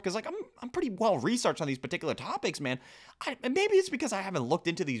so forth, because like I'm pretty well researched on these particular topics, man. Maybe it's because I haven't looked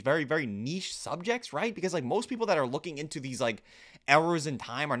into these very, very niche subjects, right? Because like most people that are looking into these like errors in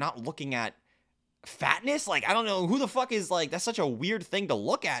time are not looking at fatness. Like, I don't know who the fuck is like, that's such a weird thing to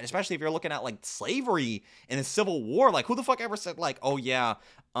look at, especially if you're looking at like slavery and the Civil War. Like, who the fuck ever said like, oh yeah,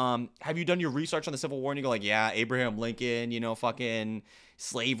 have you done your research on the Civil War? And you go like, yeah, Abraham Lincoln, you know, fucking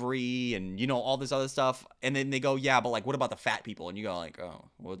slavery and, you know, all this other stuff. And then they go, yeah, but like, what about the fat people? And you go like, oh,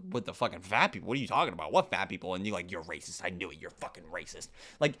 what the fucking fat people? What are you talking about? What fat people? And you're like, you're racist. I knew it. You're fucking racist.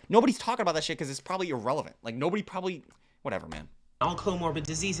 Like, nobody's talking about that shit because it's probably irrelevant. Like, nobody probably, whatever, man. All comorbid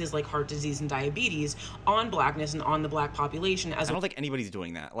diseases like heart disease and diabetes on blackness and on the black population. I don't think anybody's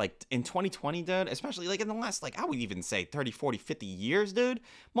doing that. Like in 2020, dude, especially like in the last, like I would even say 30, 40, 50 years, dude,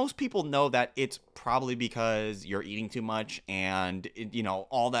 most people know that it's probably because you're eating too much and, you know,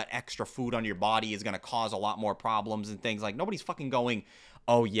 all that extra food on your body is going to cause a lot more problems and things. Like nobody's fucking going,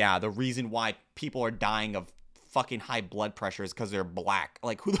 oh yeah, the reason why people are dying of fucking high blood pressure is because they're black.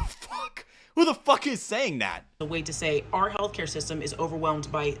 Like who the fuck? Who the fuck is saying that? A way to say our healthcare system is overwhelmed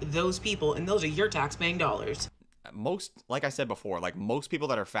by those people, and those are your tax-paying dollars. Most, like I said before, like most people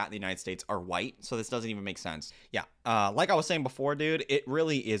that are fat in the United States are white, so this doesn't even make sense. Yeah, like I was saying before, dude, it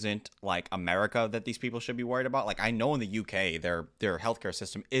really isn't like America that these people should be worried about. Like I know in the UK, their healthcare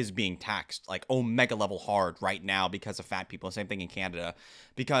system is being taxed like omega level hard right now because of fat people. Same thing in Canada,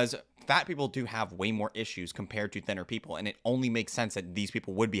 because fat people do have way more issues compared to thinner people, and it only makes sense that these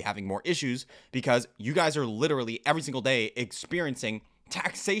people would be having more issues because you guys are literally every single day experiencing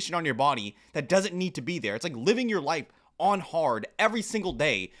taxation on your body that doesn't need to be there. It's like living your life on hard every single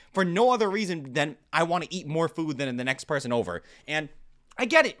day for no other reason than I want to eat more food than the next person over. And I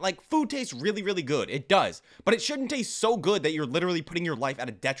get it. Like food tastes really, really good. It does. But it shouldn't taste so good that you're literally putting your life at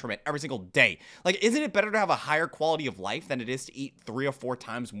a detriment every single day. Like, isn't it better to have a higher quality of life than it is to eat 3 or 4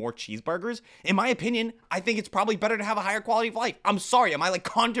 times more cheeseburgers? In my opinion, I think it's probably better to have a higher quality of life. I'm sorry. Am I like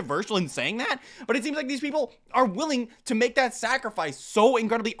controversial in saying that? But it seems like these people are willing to make that sacrifice so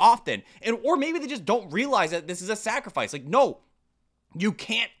incredibly often. Or maybe they just don't realize that this is a sacrifice. Like, no. You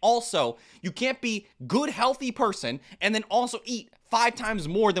can't be good, healthy person and then also eat 5 times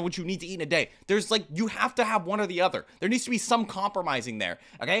more than what you need to eat in a day. There's like, you have to have one or the other. There needs to be some compromising there,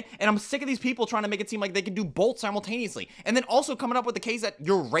 okay? And I'm sick of these people trying to make it seem like they can do both simultaneously. And then also coming up with the case that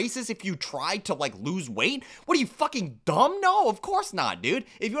you're racist if you try to like lose weight. What are you, fucking dumb? No, of course not, dude.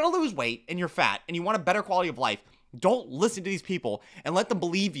 If you want to lose weight and you're fat and you want a better quality of life, don't listen to these people and let them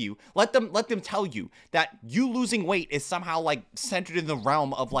believe you. Let them tell you that you losing weight is somehow like centered in the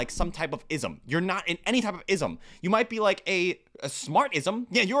realm of like some type of ism. You're not in any type of ism. You might be like a smartism.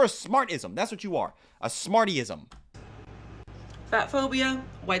 Yeah, you're a smartism. That's what you are. A smartyism. Fat phobia,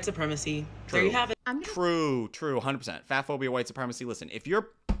 white supremacy. True. There you have it. True, 100%. Fat phobia, white supremacy. Listen, if you're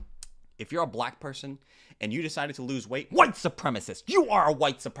a black person and you decided to lose weight, white supremacist. You are a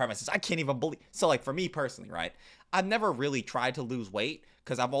white supremacist. I can't even believe. So like for me personally, right? I've never really tried to lose weight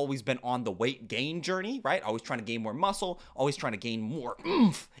because I've always been on the weight gain journey, right? Always trying to gain more muscle, always trying to gain more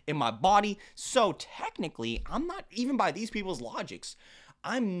oomph in my body. So technically, I'm not, even by these people's logics,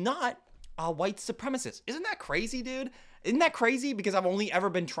 I'm not a white supremacist. Isn't that crazy, dude? Isn't that crazy? Because I've only ever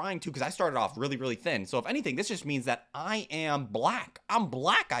been trying to, because I started off really, really thin. So if anything, this just means that I am black. I'm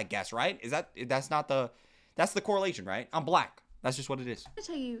black, I guess, right? That's the correlation, right? I'm black. That's just what it is. I'm going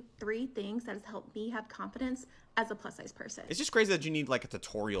to tell you 3 things that has helped me have confidence as a plus size person. It's just crazy that you need like a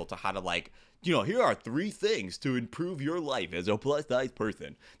tutorial to how to like, you know, here are 3 things to improve your life as a plus size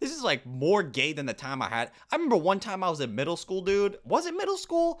person. This is like more gay than the time I had. I remember one time I was in middle school, dude. Was it middle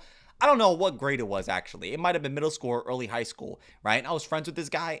school? I don't know what grade it was, actually. It might have been middle school or early high school, right? And I was friends with this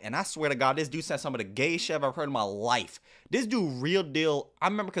guy, and I swear to God, this dude said some of the gayest shit I've ever heard in my life. This dude, real deal. I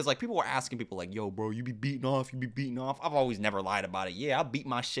remember because, like, people were asking people, like, yo, bro, you be beating off? You be beating off? I've always never lied about it. Yeah, I beat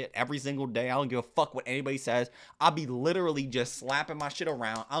my shit every single day. I don't give a fuck what anybody says. I'll be literally just slapping my shit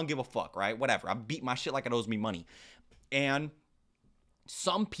around. I don't give a fuck, right? Whatever. I beat my shit like it owes me money. And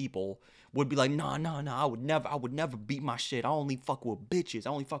some people would be like, nah, I would never beat my shit. I only fuck with bitches. I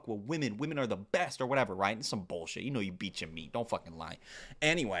only fuck with women. Women are the best or whatever, right? It's some bullshit. You know you beat your meat. Don't fucking lie.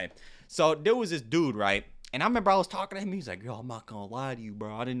 Anyway, so there was this dude, right? And I remember I was talking to him. He was like, yo, I'm not gonna lie to you,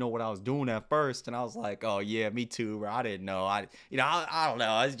 bro. I didn't know what I was doing at first. And I was like, oh, yeah, me too, bro. I didn't know. I don't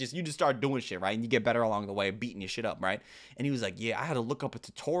know. It's just, you just start doing shit, right? And you get better along the way, beating your shit up, right? And he was like, yeah, I had to look up a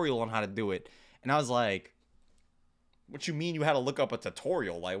tutorial on how to do it. And I was like, what you mean you had to look up a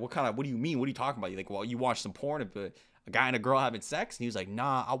tutorial? Like, what do you mean? What are you talking about? You're like, well, you watched some porn of a guy and a girl having sex? And he was like,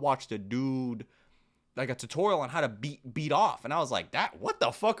 nah, I watched a dude, like a tutorial on how to beat off. And I was like, what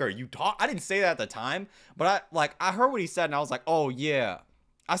the fuck are you talking? I didn't say that at the time, but I heard what he said and I was like, oh yeah,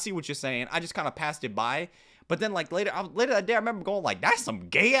 I see what you're saying. I just kind of passed it by. But then like later that day, I remember going like, that's some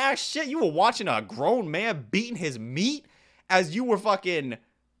gay ass shit. You were watching a grown man beating his meat as you were fucking,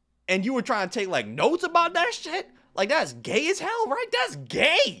 and you were trying to take like notes about that shit. Like, that's gay as hell, right? That's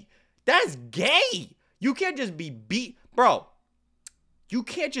gay. That's gay. You can't just be bro, you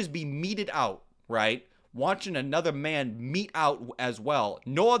can't just be meted out, right? Watching another man meet out as well.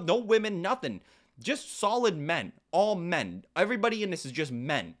 No women, nothing. Just solid men. All men. Everybody in this is just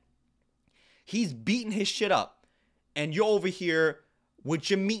men. He's beating his shit up. And you're over here with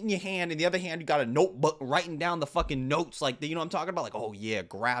your meat in your hand. And the other hand, you got a notebook writing down the fucking notes. Like, you know what I'm talking about? Like, oh yeah,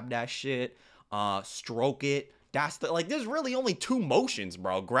 grab that shit. Stroke it. That's there's really only two motions,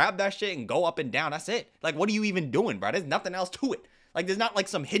 bro. Grab that shit and go up and down. That's it. Like, what are you even doing, bro? There's nothing else to it. Like, there's not like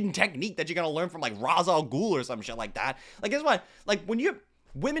some hidden technique that you're gonna learn from like Ra's al Ghul or some shit like that. Like, guess what? Like, when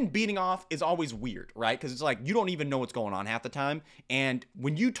women beating off is always weird, right? Because it's like you don't even know what's going on half the time. And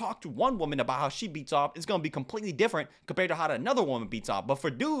when you talk to one woman about how she beats off, it's gonna be completely different compared to how another woman beats off. But for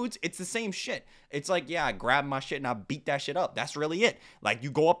dudes, it's the same shit. It's like, yeah, I grab my shit and I beat that shit up. That's really it. Like,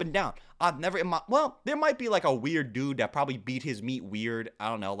 you go up and down. I've never there might be like a weird dude that probably beat his meat weird. I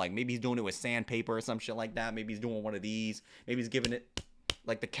don't know. Like, maybe he's doing it with sandpaper or some shit like that. Maybe he's doing one of these. Maybe he's giving it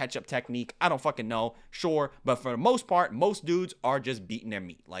like the ketchup technique. I don't fucking know. Sure. But for the most part, most dudes are just beating their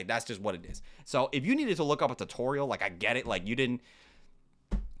meat. Like, that's just what it is. So if you needed to look up a tutorial, like, I get it. Like,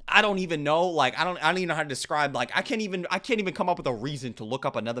 I don't even know. Like, I don't even know how to describe. Like, I can't even come up with a reason to look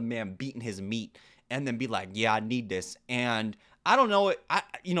up another man beating his meat and then be like, yeah, I need this. And I don't know.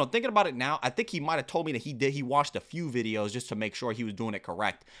 Thinking about it now, I think he might have told me that he watched a few videos just to make sure he was doing it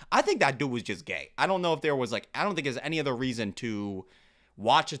correct. I think that dude was just gay. I don't know if there was I don't think there's any other reason to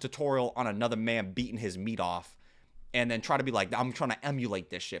watch a tutorial on another man beating his meat off and then try to be like, I'm trying to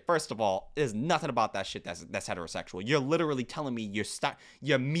emulate this shit. First of all, there's nothing about that shit that's heterosexual. You're literally telling me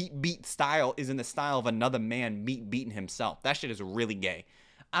your meat beat style is in the style of another man meat beating himself. That shit is really gay.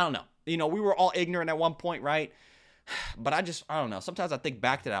 I don't know. We were all ignorant at one point, right? But I don't know. Sometimes I think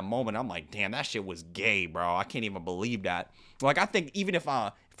back to that moment. I'm like, damn, that shit was gay, bro. I can't even believe that. Like, I think even if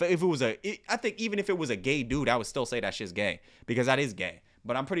it was a gay dude, I would still say that shit's gay because that is gay.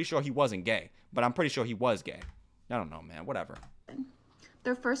 But I'm pretty sure he wasn't gay. But I'm pretty sure he was gay. I don't know, man. Whatever.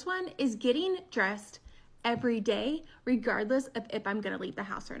 The first one is getting dressed every day, regardless of if I'm going to leave the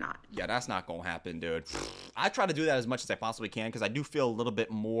house or not. Yeah, that's not going to happen, dude. I try to do that as much as I possibly can because I do feel a little bit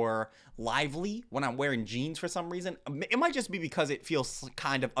more lively when I'm wearing jeans for some reason. It might just be because it feels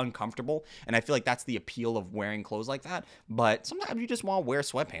kind of uncomfortable, and I feel like that's the appeal of wearing clothes like that. But sometimes you just want to wear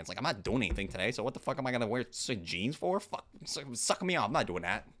sweatpants. Like, I'm not doing anything today, so what the fuck am I going to wear jeans for? Fuck, suck me off. I'm not doing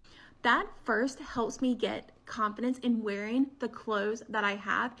that. That first helps me get confidence in wearing the clothes that I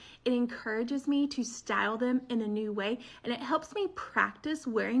have. It encourages me to style them in a new way, and it helps me practice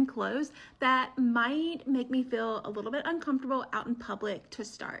wearing clothes that might make me feel a little bit uncomfortable out in public to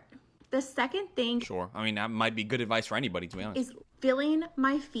start. The second thing, sure, I mean, that might be good advice for anybody, to be honest, is filling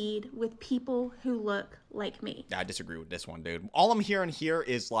my feed with people who look like me. Yeah, I disagree with this one, dude. All I'm hearing here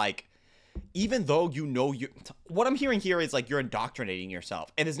is like, even though what I'm hearing here is like you're indoctrinating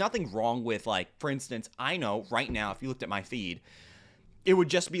yourself. And there's nothing wrong with, like, for instance, I know right now, if you looked at my feed, it would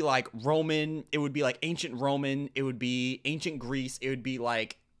just be like Roman, it would be like ancient Roman, it would be ancient Greece, it would be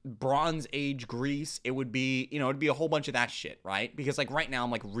like Bronze Age Greece, it would be, it'd be a whole bunch of that shit, right? Because like right now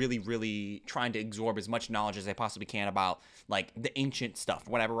I'm like really, really trying to absorb as much knowledge as I possibly can about like the ancient stuff,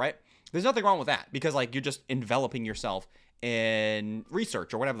 whatever, right? There's nothing wrong with that because like you're just enveloping yourself in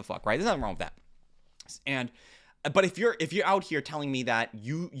research or whatever the fuck, right? There's nothing wrong with that. And But if you're out here telling me that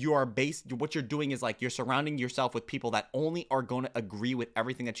you are based, what you're doing is like you're surrounding yourself with people that only are going to agree with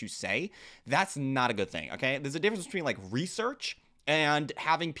everything that you say, that's not a good thing, okay? There's a difference between like research and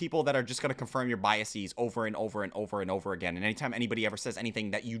having people that are just going to confirm your biases over and over and over and over again. And anytime anybody ever says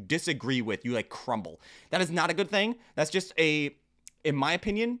anything that you disagree with, you like crumble. That is not a good thing. That's just in my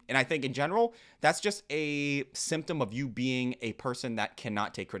opinion, and I think in general, that's just a symptom of you being a person that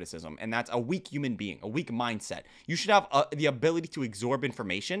cannot take criticism. And that's a weak human being, a weak mindset. You should have the ability to absorb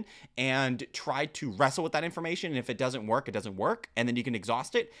information and try to wrestle with that information. And if it doesn't work, it doesn't work. And then you can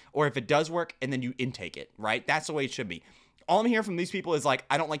exhaust it. Or if it does work, and then you intake it, right? That's the way it should be. All I'm hearing from these people is like,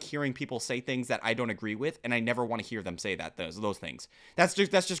 I don't like hearing people say things that I don't agree with, and I never want to hear them say those things. That's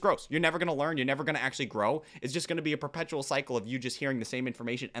just gross. You're never going to learn. You're never going to actually grow. It's just going to be a perpetual cycle of you just hearing the same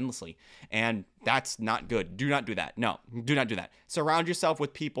information endlessly, and that's not good. Do not do that. No, do not do that. Surround yourself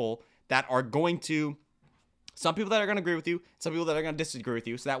with people that are going to, some people that are going to agree with you, some people that are going to disagree with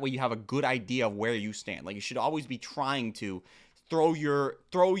you, so that way you have a good idea of where you stand. Like, you should always be trying to throw your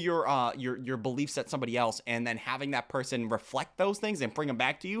beliefs at somebody else, and then having that person reflect those things and bring them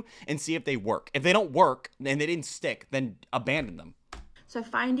back to you and see if they work. If they don't work and they didn't stick, then abandon them. So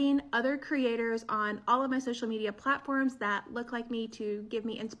finding other creators on all of my social media platforms that look like me to give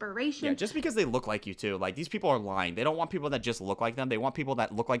me inspiration. Yeah, just because they look like you too. Like, these people are lying. They don't want people that just look like them. They want people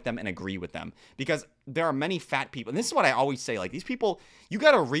that look like them and agree with them. Because there are many fat people. And this is what I always say. Like, these people, you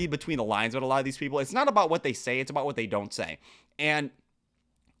got to read between the lines with a lot of these people. It's not about what they say. It's about what they don't say. And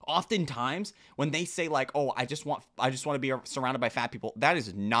oftentimes when they say like, oh, I just want to be surrounded by fat people, that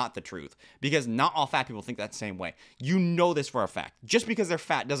is not the truth, because not all fat people think that same way. You know this for a fact. Just because they're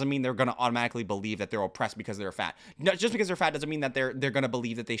fat doesn't mean they're going to automatically believe that they're oppressed because they're fat. Just because they're fat doesn't mean that they're going to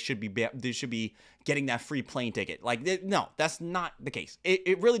believe that they should be getting that free plane ticket. Like, no, that's not the case.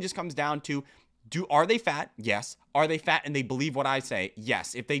 It really just comes down to, are they fat? Yes. Are they fat and they believe what I say?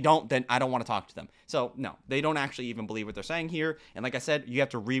 Yes. If they don't, then I don't want to talk to them. So no, they don't actually even believe what they're saying here. And like I said, you have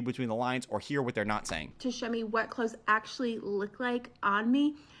to read between the lines or hear what they're not saying. To show me what clothes actually look like on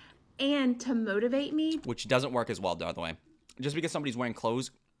me and to motivate me. Which doesn't work as well, by the way. Just because somebody's wearing clothes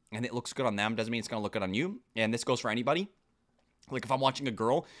and it looks good on them doesn't mean it's going to look good on you. And this goes for anybody. Like, if I'm watching a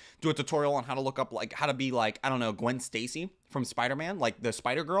girl do a tutorial on how to look up, like, how to be like, I don't know, Gwen Stacy from Spider-Man, like the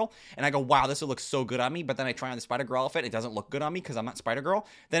Spider-Girl, and I go, wow, this will look so good on me, but then I try on the Spider-Girl outfit, it doesn't look good on me because I'm not Spider-Girl,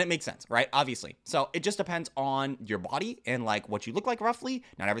 then it makes sense, right? Obviously. So it just depends on your body and, like, what you look like roughly.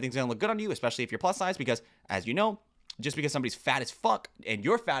 Not everything's going to look good on you, especially if you're plus size, because, as you know, just because somebody's fat as fuck and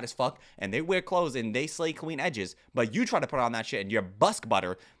you're fat as fuck and they wear clothes and they slay clean edges, but you try to put on that shit and you're busk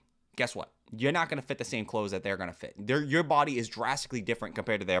butter, guess what? You're not going to fit the same clothes that they're going to fit. Your body is drastically different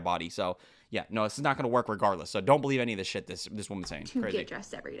compared to their body. So, yeah, no, this is not going to work regardless. So don't believe any of this shit this woman's saying. To Crazy. get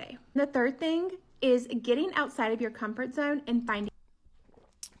dressed every day. The third thing is getting outside of your comfort zone and finding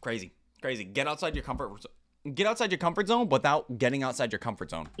Crazy. Get outside your comfort zone without getting outside your comfort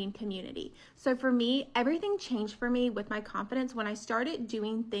zone. Community. So for me, everything changed for me with my confidence when I started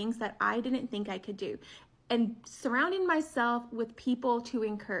doing things that I didn't think I could do, and surrounding myself with people to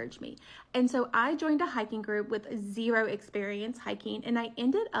encourage me. And so I joined a hiking group with zero experience hiking, and I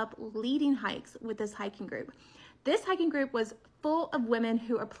ended up leading hikes with this hiking group. This hiking group was full of women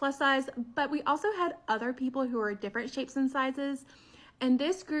who are plus size, but we also had other people who are different shapes and sizes. And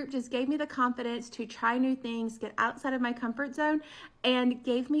this group just gave me the confidence to try new things, get outside of my comfort zone, and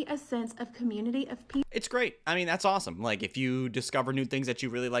gave me a sense of community of people. It's great. I mean, that's awesome. Like, if you discover new things that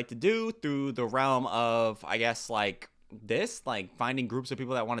you really like to do through the realm of, I guess, like this, like finding groups of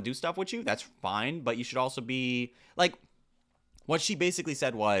people that want to do stuff with you, that's fine. But you should also be, like, what she basically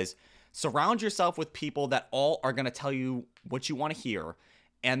said was, surround yourself with people that all are going to tell you what you want to hear.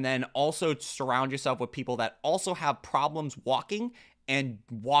 And then also surround yourself with people that also have problems walking and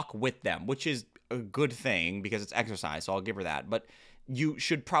walk with them, which is a good thing because it's exercise, so I'll give her that. But you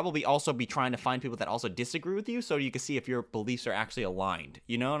should probably also be trying to find people that also disagree with you so you can see if your beliefs are actually aligned.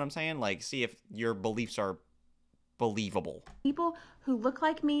 You know what I'm saying? Like, see if your beliefs are believable. People who look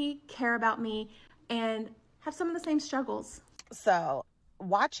like me, care about me, and have some of the same struggles. So,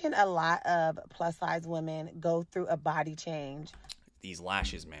 watching a lot of plus size women go through a body change. These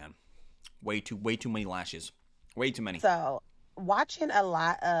lashes, man. Way too many lashes. Way too many. So, watching a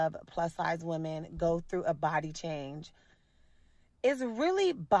lot of plus size women go through a body change is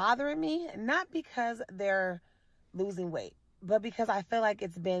really bothering me, not because they're losing weight, but because I feel like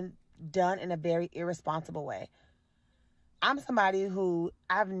it's been done in a very irresponsible way. I'm somebody who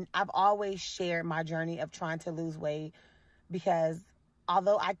I've always shared my journey of trying to lose weight because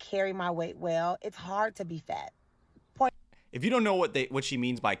although I carry my weight well, it's hard to be fat. If you don't know what she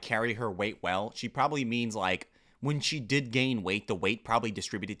means by carry her weight well, she probably means like when she did gain weight, the weight probably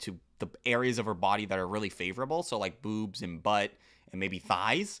distributed to the areas of her body that are really favorable. So like boobs and butt and maybe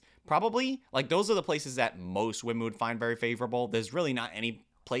thighs, probably. Like those are the places that most women would find very favorable. There's really not any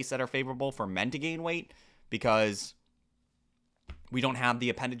place that are favorable for men to gain weight because we don't have the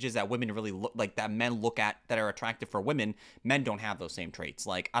appendages that women really look like, that men look at that are attractive for women. Men don't have those same traits.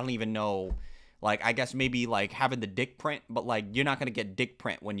 Like, I don't even know, like, I guess maybe like having the dick print, but like you're not going to get dick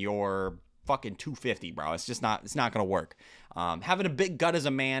print when you're fucking 250, bro. It's just not, it's not going to work. Having a big gut as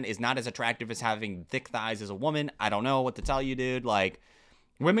a man is not as attractive as having thick thighs as a woman. I don't know what to tell you, dude. Like,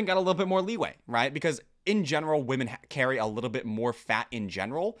 women got a little bit more leeway, right? Because in general, women carry a little bit more fat in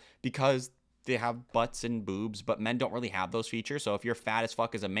general because they have butts and boobs, but men don't really have those features. So if you're fat as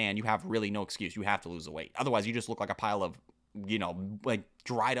fuck as a man, you have really no excuse. You have to lose the weight. Otherwise, you just look like a pile of, you know, like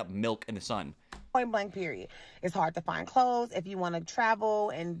dried up milk in the sun. Point blank, period. It's hard to find clothes. If you want to travel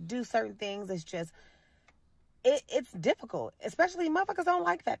and do certain things, it's just, it's difficult. Especially motherfuckers don't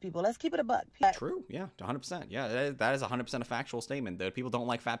like fat people. Let's keep it a buck. True. Yeah, 100%. Yeah, that is 100% a factual statement. That people don't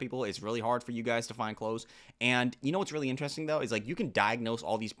like fat people. It's really hard for you guys to find clothes. And you know what's really interesting, though, is like you can diagnose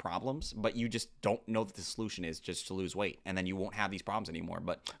all these problems, but you just don't know that the solution is just to lose weight. And then you won't have these problems anymore.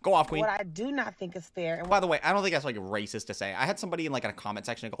 But go off, queen. What I do not think is fair. And by the way, I don't think that's like racist to say. I had somebody in like a comment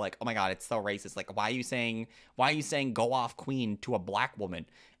section go like, oh my God, it's so racist. Like, why are you saying go off queen to a black woman?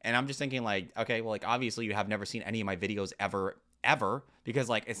 And I'm just thinking like, okay, well, like obviously you have never seen any of my videos ever, because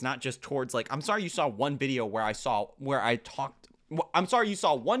like it's not just towards like, I'm sorry you saw one video where I saw I'm sorry you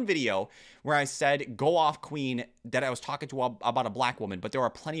saw one video where I said go off queen that I was talking to about a black woman, but there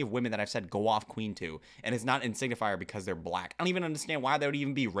are plenty of women that I've said go off queen to, and it's not in signifier because they're black. I don't even understand why that would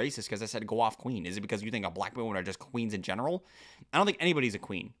even be racist because I said go off queen. Is it because you think a black women are just queens in general? I don't think anybody's a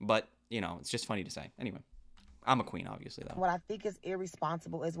queen, but you know, it's just funny to say. Anyway, I'm a queen, obviously, though. What I think is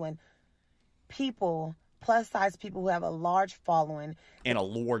irresponsible is when people, plus size people who have a large following and a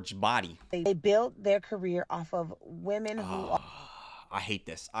large body, they build their career off of women who are. I hate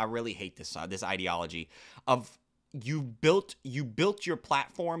this. I really hate this ideology of you built your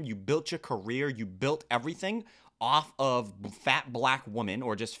platform, you built your career, you built everything off of fat black women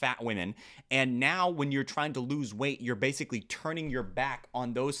or just fat women, and now when you're trying to lose weight, you're basically turning your back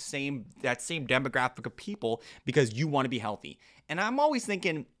on that same demographic of people because you want to be healthy. And I'm always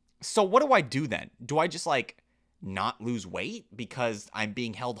thinking, so what do I do then? Do I just like not lose weight because I'm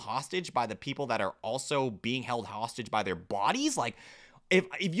being held hostage by the people that are also being held hostage by their bodies? Like, if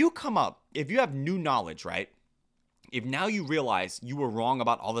you have new knowledge, right? If now you realize you were wrong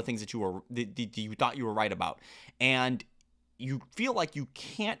about all the things that you thought you were right about, and you feel like you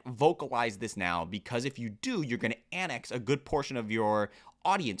can't vocalize this now because if you do, you're going to annex a good portion of your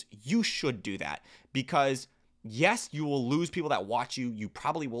audience, you should do that. Because yes, you will lose people that watch you. You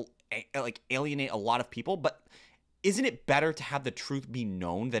probably will like alienate a lot of people, but isn't it better to have the truth be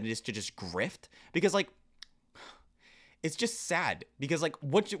known than it is to just grift? Because like, it's just sad because like,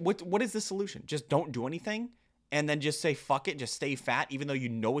 what is the solution? Just don't do anything? And then just say, fuck it, just stay fat, even though you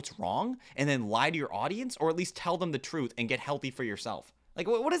know it's wrong, and then lie to your audience, or at least tell them the truth and get healthy for yourself. Like,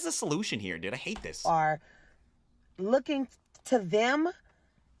 what is the solution here, dude? I hate this. Are looking to them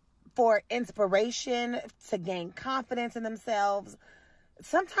for inspiration, to gain confidence in themselves.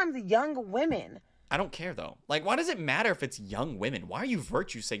 Sometimes young women. I don't care, though. Like, why does it matter if it's young women? Why are you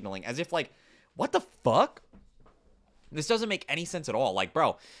virtue signaling as if, like, what the fuck? This doesn't make any sense at all. Like,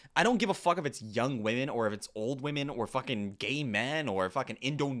 bro, I don't give a fuck if it's young women or if it's old women or fucking gay men or fucking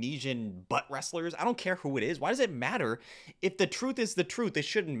Indonesian butt wrestlers. I don't care who it is. Why does it matter? If the truth is the truth, it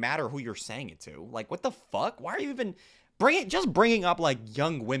shouldn't matter who you're saying it to. Like, what the fuck? Why are you even bringing up like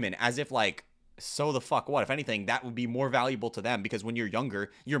young women as if like, so the fuck what? If anything, that would be more valuable to them because when you're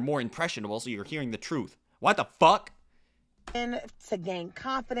younger, you're more impressionable, so you're hearing the truth. What the fuck? And to gain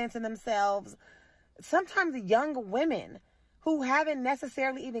confidence in themselves. Sometimes young women who haven't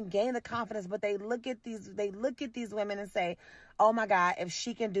necessarily even gained the confidence, but they look at these women and say, oh my God, if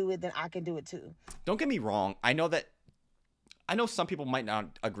she can do it, then I can do it too. Don't get me wrong. I know some people might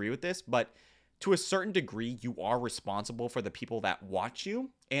not agree with this, but to a certain degree, you are responsible for the people that watch you.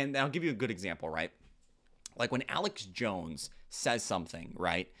 And I'll give you a good example, right? Like when Alex Jones says something,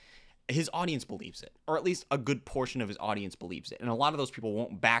 right? His audience believes it, or at least a good portion of his audience believes it. And a lot of those people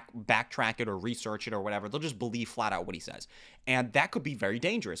won't backtrack it or research it or whatever. They'll just believe flat out what he says. And that could be very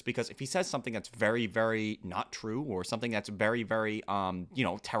dangerous because if he says something that's very, very not true or something that's very, very,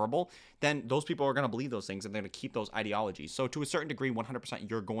 terrible, then those people are going to believe those things and they're going to keep those ideologies. So to a certain degree, 100%,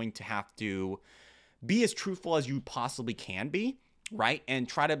 you're going to have to be as truthful as you possibly can be. Right? And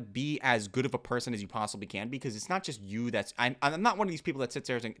try to be as good of a person as you possibly can, because it's not just you I'm not one of these people that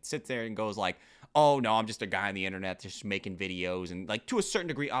sits there and goes like, oh no, I'm just a guy on the internet just making videos. And like to a certain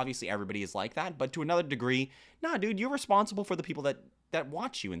degree, obviously everybody is like that. But to another degree, nah, dude, you're responsible for the people that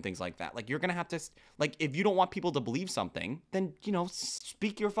watch you and things like that. Like you're gonna have to, like, if you don't want people to believe something, then, you know,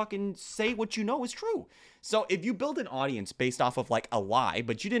 say what you know is true. So if you build an audience based off of like a lie,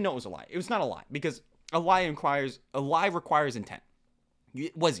 but you didn't know it was a lie, it was not a lie, because a lie requires intent. You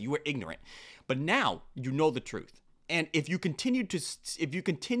were ignorant, but now you know the truth. And if you continue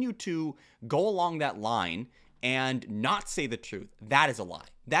to go along that line and not say the truth, that is a lie.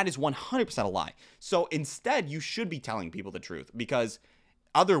 That is 100% a lie. So instead, you should be telling people the truth, because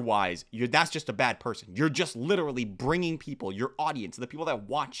otherwise, that's just a bad person. You're just literally bringing people, your audience, the people that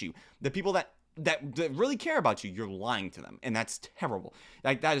watch you, the people that really care about you, you're lying to them. And that's terrible.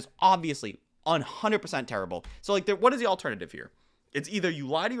 Like, that is obviously 100% terrible. So like, what is the alternative here? It's either you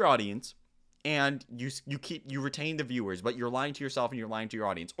lie to your audience and you retain the viewers, but you're lying to yourself and you're lying to your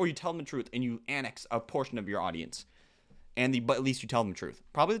audience, or you tell them the truth and you annex a portion of your audience, but at least you tell them the truth.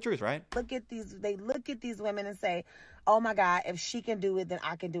 Probably the truth, right? They look at these women and say, oh my God, if she can do it, then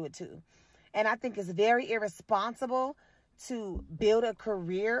I can do it too. And I think it's very irresponsible to build a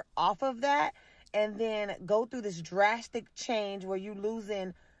career off of that and then go through this drastic change where you're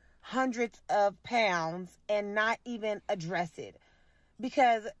losing hundreds of pounds and not even address it,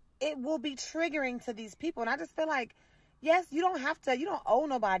 because it will be triggering to these people. And I just feel like, yes, you don't owe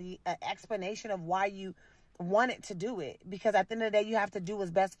nobody an explanation of why you wanted to do it, because at the end of the day, you have to do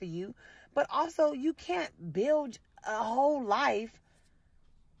what's best for you. But also, you can't build a whole life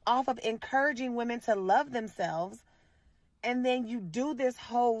off of encouraging women to love themselves, and then you do this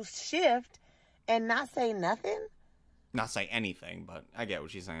whole shift and not say nothing. Not say anything, but I get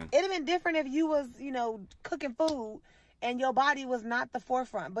what she's saying. It'd have been different if you was, cooking food and your body was not the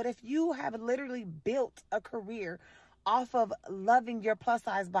forefront. But if you have literally built a career off of loving your plus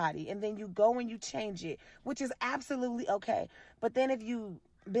size body, and then you go and you change it, which is absolutely okay. But then if you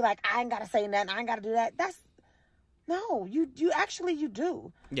be like, I ain't got to say nothing, I ain't got to do that, you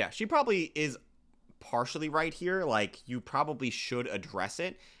do. Yeah, she probably is partially right here. Like, you probably should address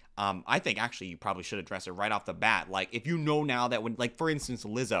it. I think actually you probably should address it right off the bat. Like, if you know now that when, like, for instance,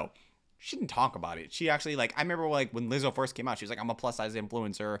 Lizzo, she didn't talk about it. She actually, like, I remember, like, when Lizzo first came out, she was like, I'm a plus size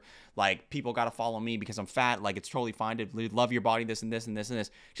influencer. Like, people got to follow me because I'm fat. Like, it's totally fine to love your body, this and this and this and this.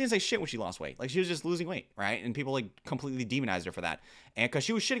 She didn't say shit when she lost weight. Like, she was just losing weight, right? And people, like, completely demonized her for that. And because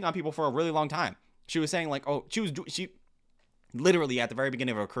she was shitting on people for a really long time. She was saying, like, oh, she literally at the very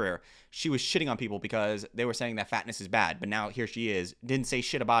beginning of her career, she was shitting on people because they were saying that fatness is bad. But now here she is, didn't say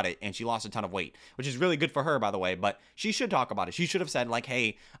shit about it, and she lost a ton of weight, which is really good for her, by the way. But she should talk about it. She should have said, like,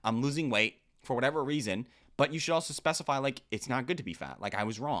 hey, I'm losing weight for whatever reason, but you should also specify, like, it's not good to be fat. Like, I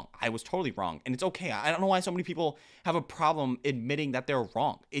was wrong. I was totally wrong. And it's okay. I don't know why so many people have a problem admitting that they're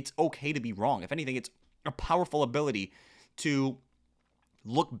wrong. It's okay to be wrong. If anything, it's a powerful ability to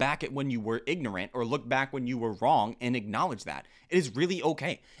look back at when you were ignorant or look back when you were wrong and acknowledge that. It is really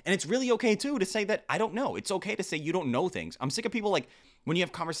okay. And it's really okay, too, to say that I don't know. It's okay to say you don't know things. I'm sick of people, like, when you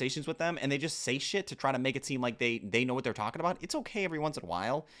have conversations with them and they just say shit to try to make it seem like they know what they're talking about. It's okay every once in a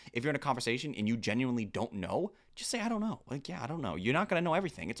while. If you're in a conversation and you genuinely don't know, just say, I don't know. Like, yeah, I don't know. You're not going to know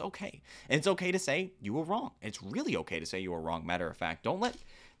everything. It's okay. And it's okay to say you were wrong. It's really okay to say you were wrong, matter of fact. Don't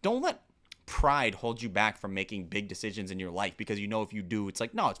let pride hold you back from making big decisions in your life, because you know if you do, it's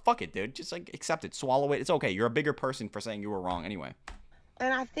like, no, it's fuck it, dude. Just, like, accept it. Swallow it. It's okay. You're a bigger person for saying you were wrong anyway.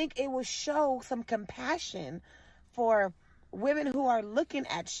 And I think it will show some compassion for women who are looking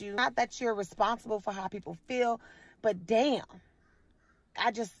at you. Not that you're responsible for how people feel, but damn.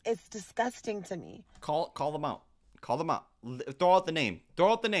 It's disgusting to me. Call them out. Call them out. Throw out the name.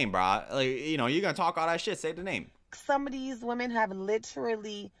 Throw out the name, bro. Like, you're going to talk all that shit. Say the name. Some of these women have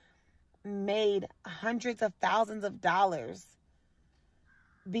literally made hundreds of thousands of dollars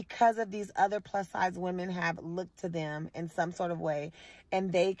because of these other plus size women have looked to them in some sort of way,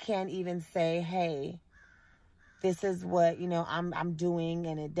 and they can't even say, hey, this is what, I'm doing,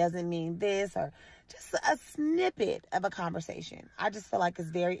 and it doesn't mean this, or just a snippet of a conversation. I just feel like it's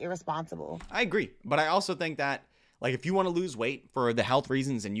very irresponsible. I agree. But I also think that, like, if you want to lose weight for the health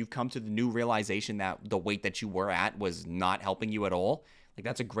reasons and you've come to the new realization that the weight that you were at was not helping you at all, like,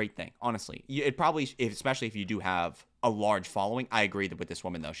 that's a great thing, honestly. It probably, especially if you do have a large following. I agree that with this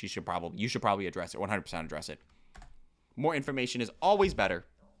woman, though, you should probably address it, 100% address it. More information is always better.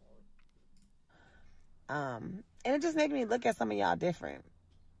 And it just made me look at some of y'all different,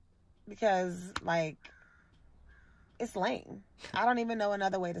 because, like, it's lame. I don't even know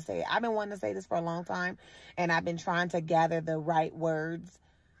another way to say it. I've been wanting to say this for a long time, and I've been trying to gather the right words.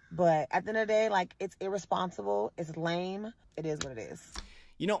 But at the end of the day, like, it's irresponsible. It's lame. It is what it is.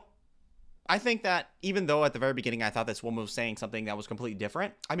 I think that even though at the very beginning I thought this woman was saying something that was completely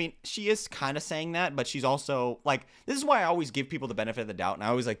different, I mean, she is kind of saying that, but she's also like, this is why I always give people the benefit of the doubt, and I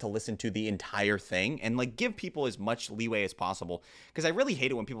always like to listen to the entire thing and like give people as much leeway as possible, because I really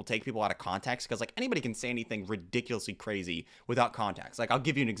hate it when people take people out of context, because like anybody can say anything ridiculously crazy without context. Like, I'll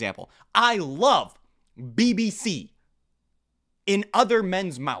give you an example. I love BBC in other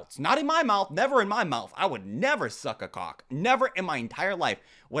men's mouths. Not in my mouth, never in my mouth. I would never suck a cock. Never in my entire life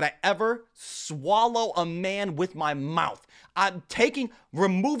would I ever swallow a man with my mouth. I'm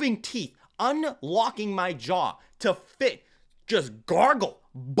removing teeth, unlocking my jaw to fit, just gargle,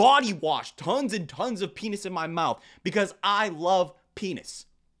 body wash, tons and tons of penis in my mouth because I love penis.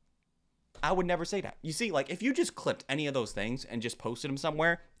 I would never say that. You see, like, if you just clipped any of those things and just posted them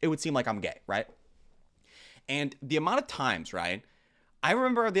somewhere, it would seem like I'm gay, right? And the amount of times, right? I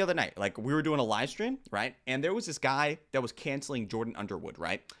remember the other night, like we were doing a live stream, right? And there was this guy that was canceling Jordan Underwood,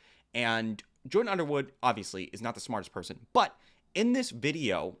 right? And Jordan Underwood obviously is not the smartest person, but in this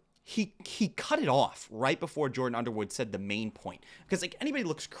video, he cut it off right before Jordan Underwood said the main point. Because like anybody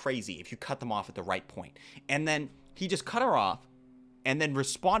looks crazy if you cut them off at the right point. And then he just cut her off and then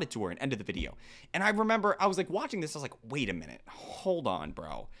responded to her and ended the video. And I remember I was like watching this, I was like, wait a minute, hold on,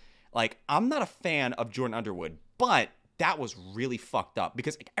 bro. Like, I'm not a fan of Jordan Underwood, but that was really fucked up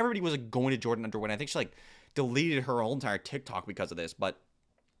because like, everybody was like, going to Jordan Underwood. I think she like deleted her whole entire TikTok because of this, but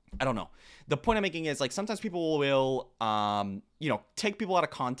I don't know. The point I'm making is like sometimes people will, you know, take people out of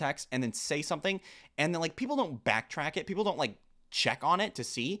context and then say something, and then like people don't backtrack it. People don't like check on it to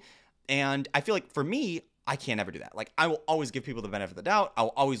see. And I feel like for me, I can't ever do that. Like, I will always give people the benefit of the doubt.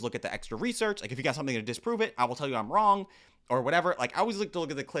 I'll always look at the extra research. Like, if you got something to disprove it, I will tell you I'm wrong. Or whatever. Like, I always like to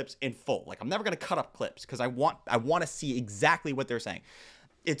look at the clips in full. Like, I'm never going to cut up clips because I want to see exactly what they're saying.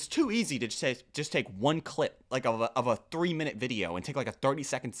 It's too easy to just take one clip, like of a 3-minute video and take like a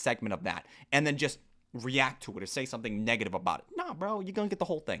 30-second segment of that and then just react to it or say something negative about it. Nah, bro, you're going to get the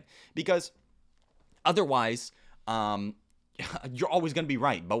whole thing because otherwise, you're always going to be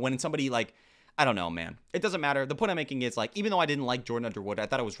right. But when somebody like, I don't know, man. It doesn't matter. The point I'm making is like, even though I didn't like Jordan Underwood, I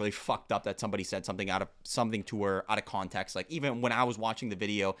thought it was really fucked up that somebody said something to her out of context. Like, even when I was watching the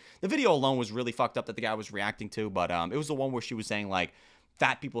video alone was really fucked up that the guy was reacting to. But it was the one where she was saying like,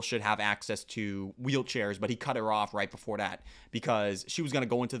 fat people should have access to wheelchairs, but he cut her off right before that because she was going to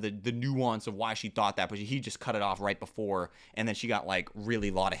go into the nuance of why she thought that, but he just cut it off right before, and then she got like really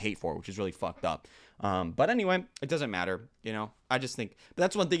a lot of hate for it, which is really fucked up. But anyway, it doesn't matter, you know. I just think, but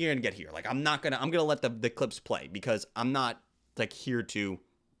that's one thing you're gonna get here. Like, I'm gonna let the clips play because I'm not like here to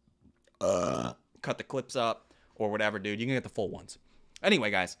cut the clips up or whatever, dude. You can get the full ones.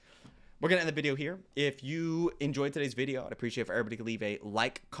 Anyway, guys, we're going to end the video here. If you enjoyed today's video, I'd appreciate if everybody could leave a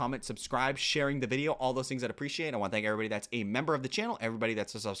like, comment, subscribe, sharing the video, all those things I'd appreciate. I want to thank everybody that's a member of the channel, everybody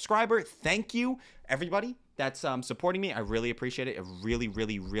that's a subscriber. Thank you, everybody that's supporting me. I really appreciate it. I really,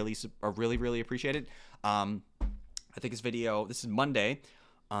 really, really appreciate it. I think this is Monday.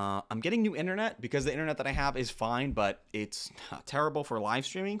 I'm getting new internet because the internet that I have is fine, but it's terrible for live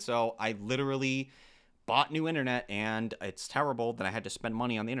streaming. So I literally bought new internet, and it's terrible that I had to spend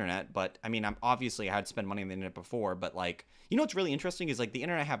money on the internet. But I mean, I had to spend money on the internet before, but like, you know what's really interesting is like the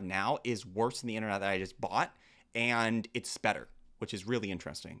internet I have now is worse than the internet that I just bought, and it's better, which is really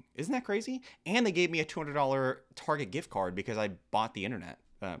interesting. Isn't that crazy? And they gave me a $200 Target gift card because I bought the internet,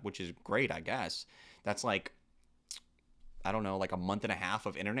 which is great, I guess. That's like, I don't know, like a month and a half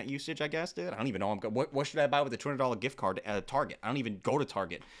of internet usage, I guess, dude. I don't even know. What should I buy with a $200 gift card at Target? I don't even go to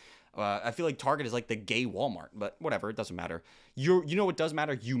Target. I feel like Target is like the gay Walmart, but whatever, it doesn't matter. You know what does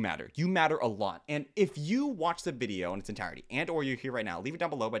matter? You matter. You matter a lot. And if you watch the video in its entirety and or you're here right now, leave it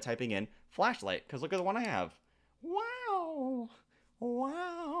down below by typing in flashlight, because look at the one I have. Wow.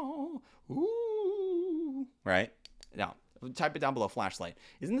 Wow. Ooh. Right? Now, type it down below, flashlight.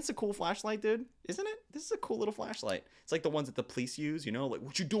 Isn't this a cool flashlight, dude? Isn't it? This is a cool little flashlight. It's like the ones that the police use, you know? Like,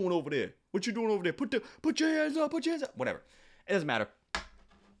 what you doing over there? What you doing over there? Put your hands up, put your hands up. Whatever. It doesn't matter.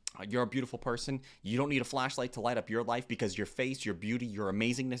 You're a beautiful person. You don't need a flashlight to light up your life because your face, your beauty, your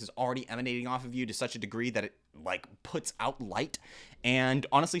amazingness is already emanating off of you to such a degree that it like puts out light. And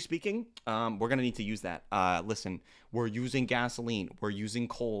honestly speaking, we're going to need to use that. Listen, we're using gasoline. We're using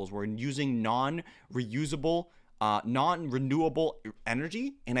coals. We're using non-reusable, non-renewable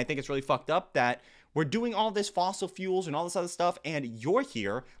energy. And I think it's really fucked up that we're doing all this fossil fuels and all this other stuff, and you're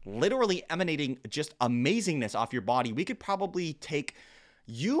here literally emanating just amazingness off your body. We could probably take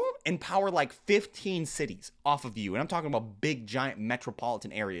you empower like 15 cities off of you. And I'm talking about big, giant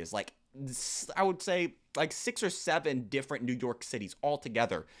metropolitan areas. Like, I would say like 6 or 7 different New York cities all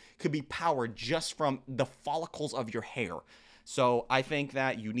together could be powered just from the follicles of your hair. So I think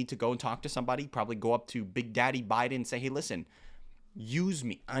that you need to go and talk to somebody, probably go up to Big Daddy Biden and say, hey, listen, use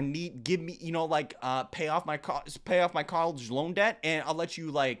me. Give me, like, pay off my college loan debt, and I'll let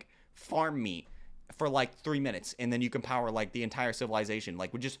you, like, farm me for like 3 minutes, and then you can power like the entire civilization.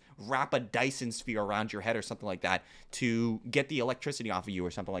 Like, we just wrap a Dyson sphere around your head or something like that to get the electricity off of you or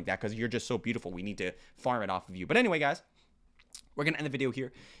something like that, because you're just so beautiful. We need to farm it off of you. But anyway, guys, we're going to end the video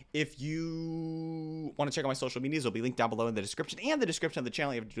here. If you want to check out my social medias, they'll be linked down below in the description and the description of the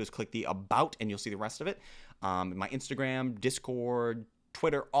channel. All you have to do is click the About, and you'll see the rest of it. My Instagram, Discord,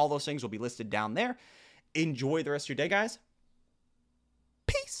 Twitter, all those things will be listed down there. Enjoy the rest of your day, guys.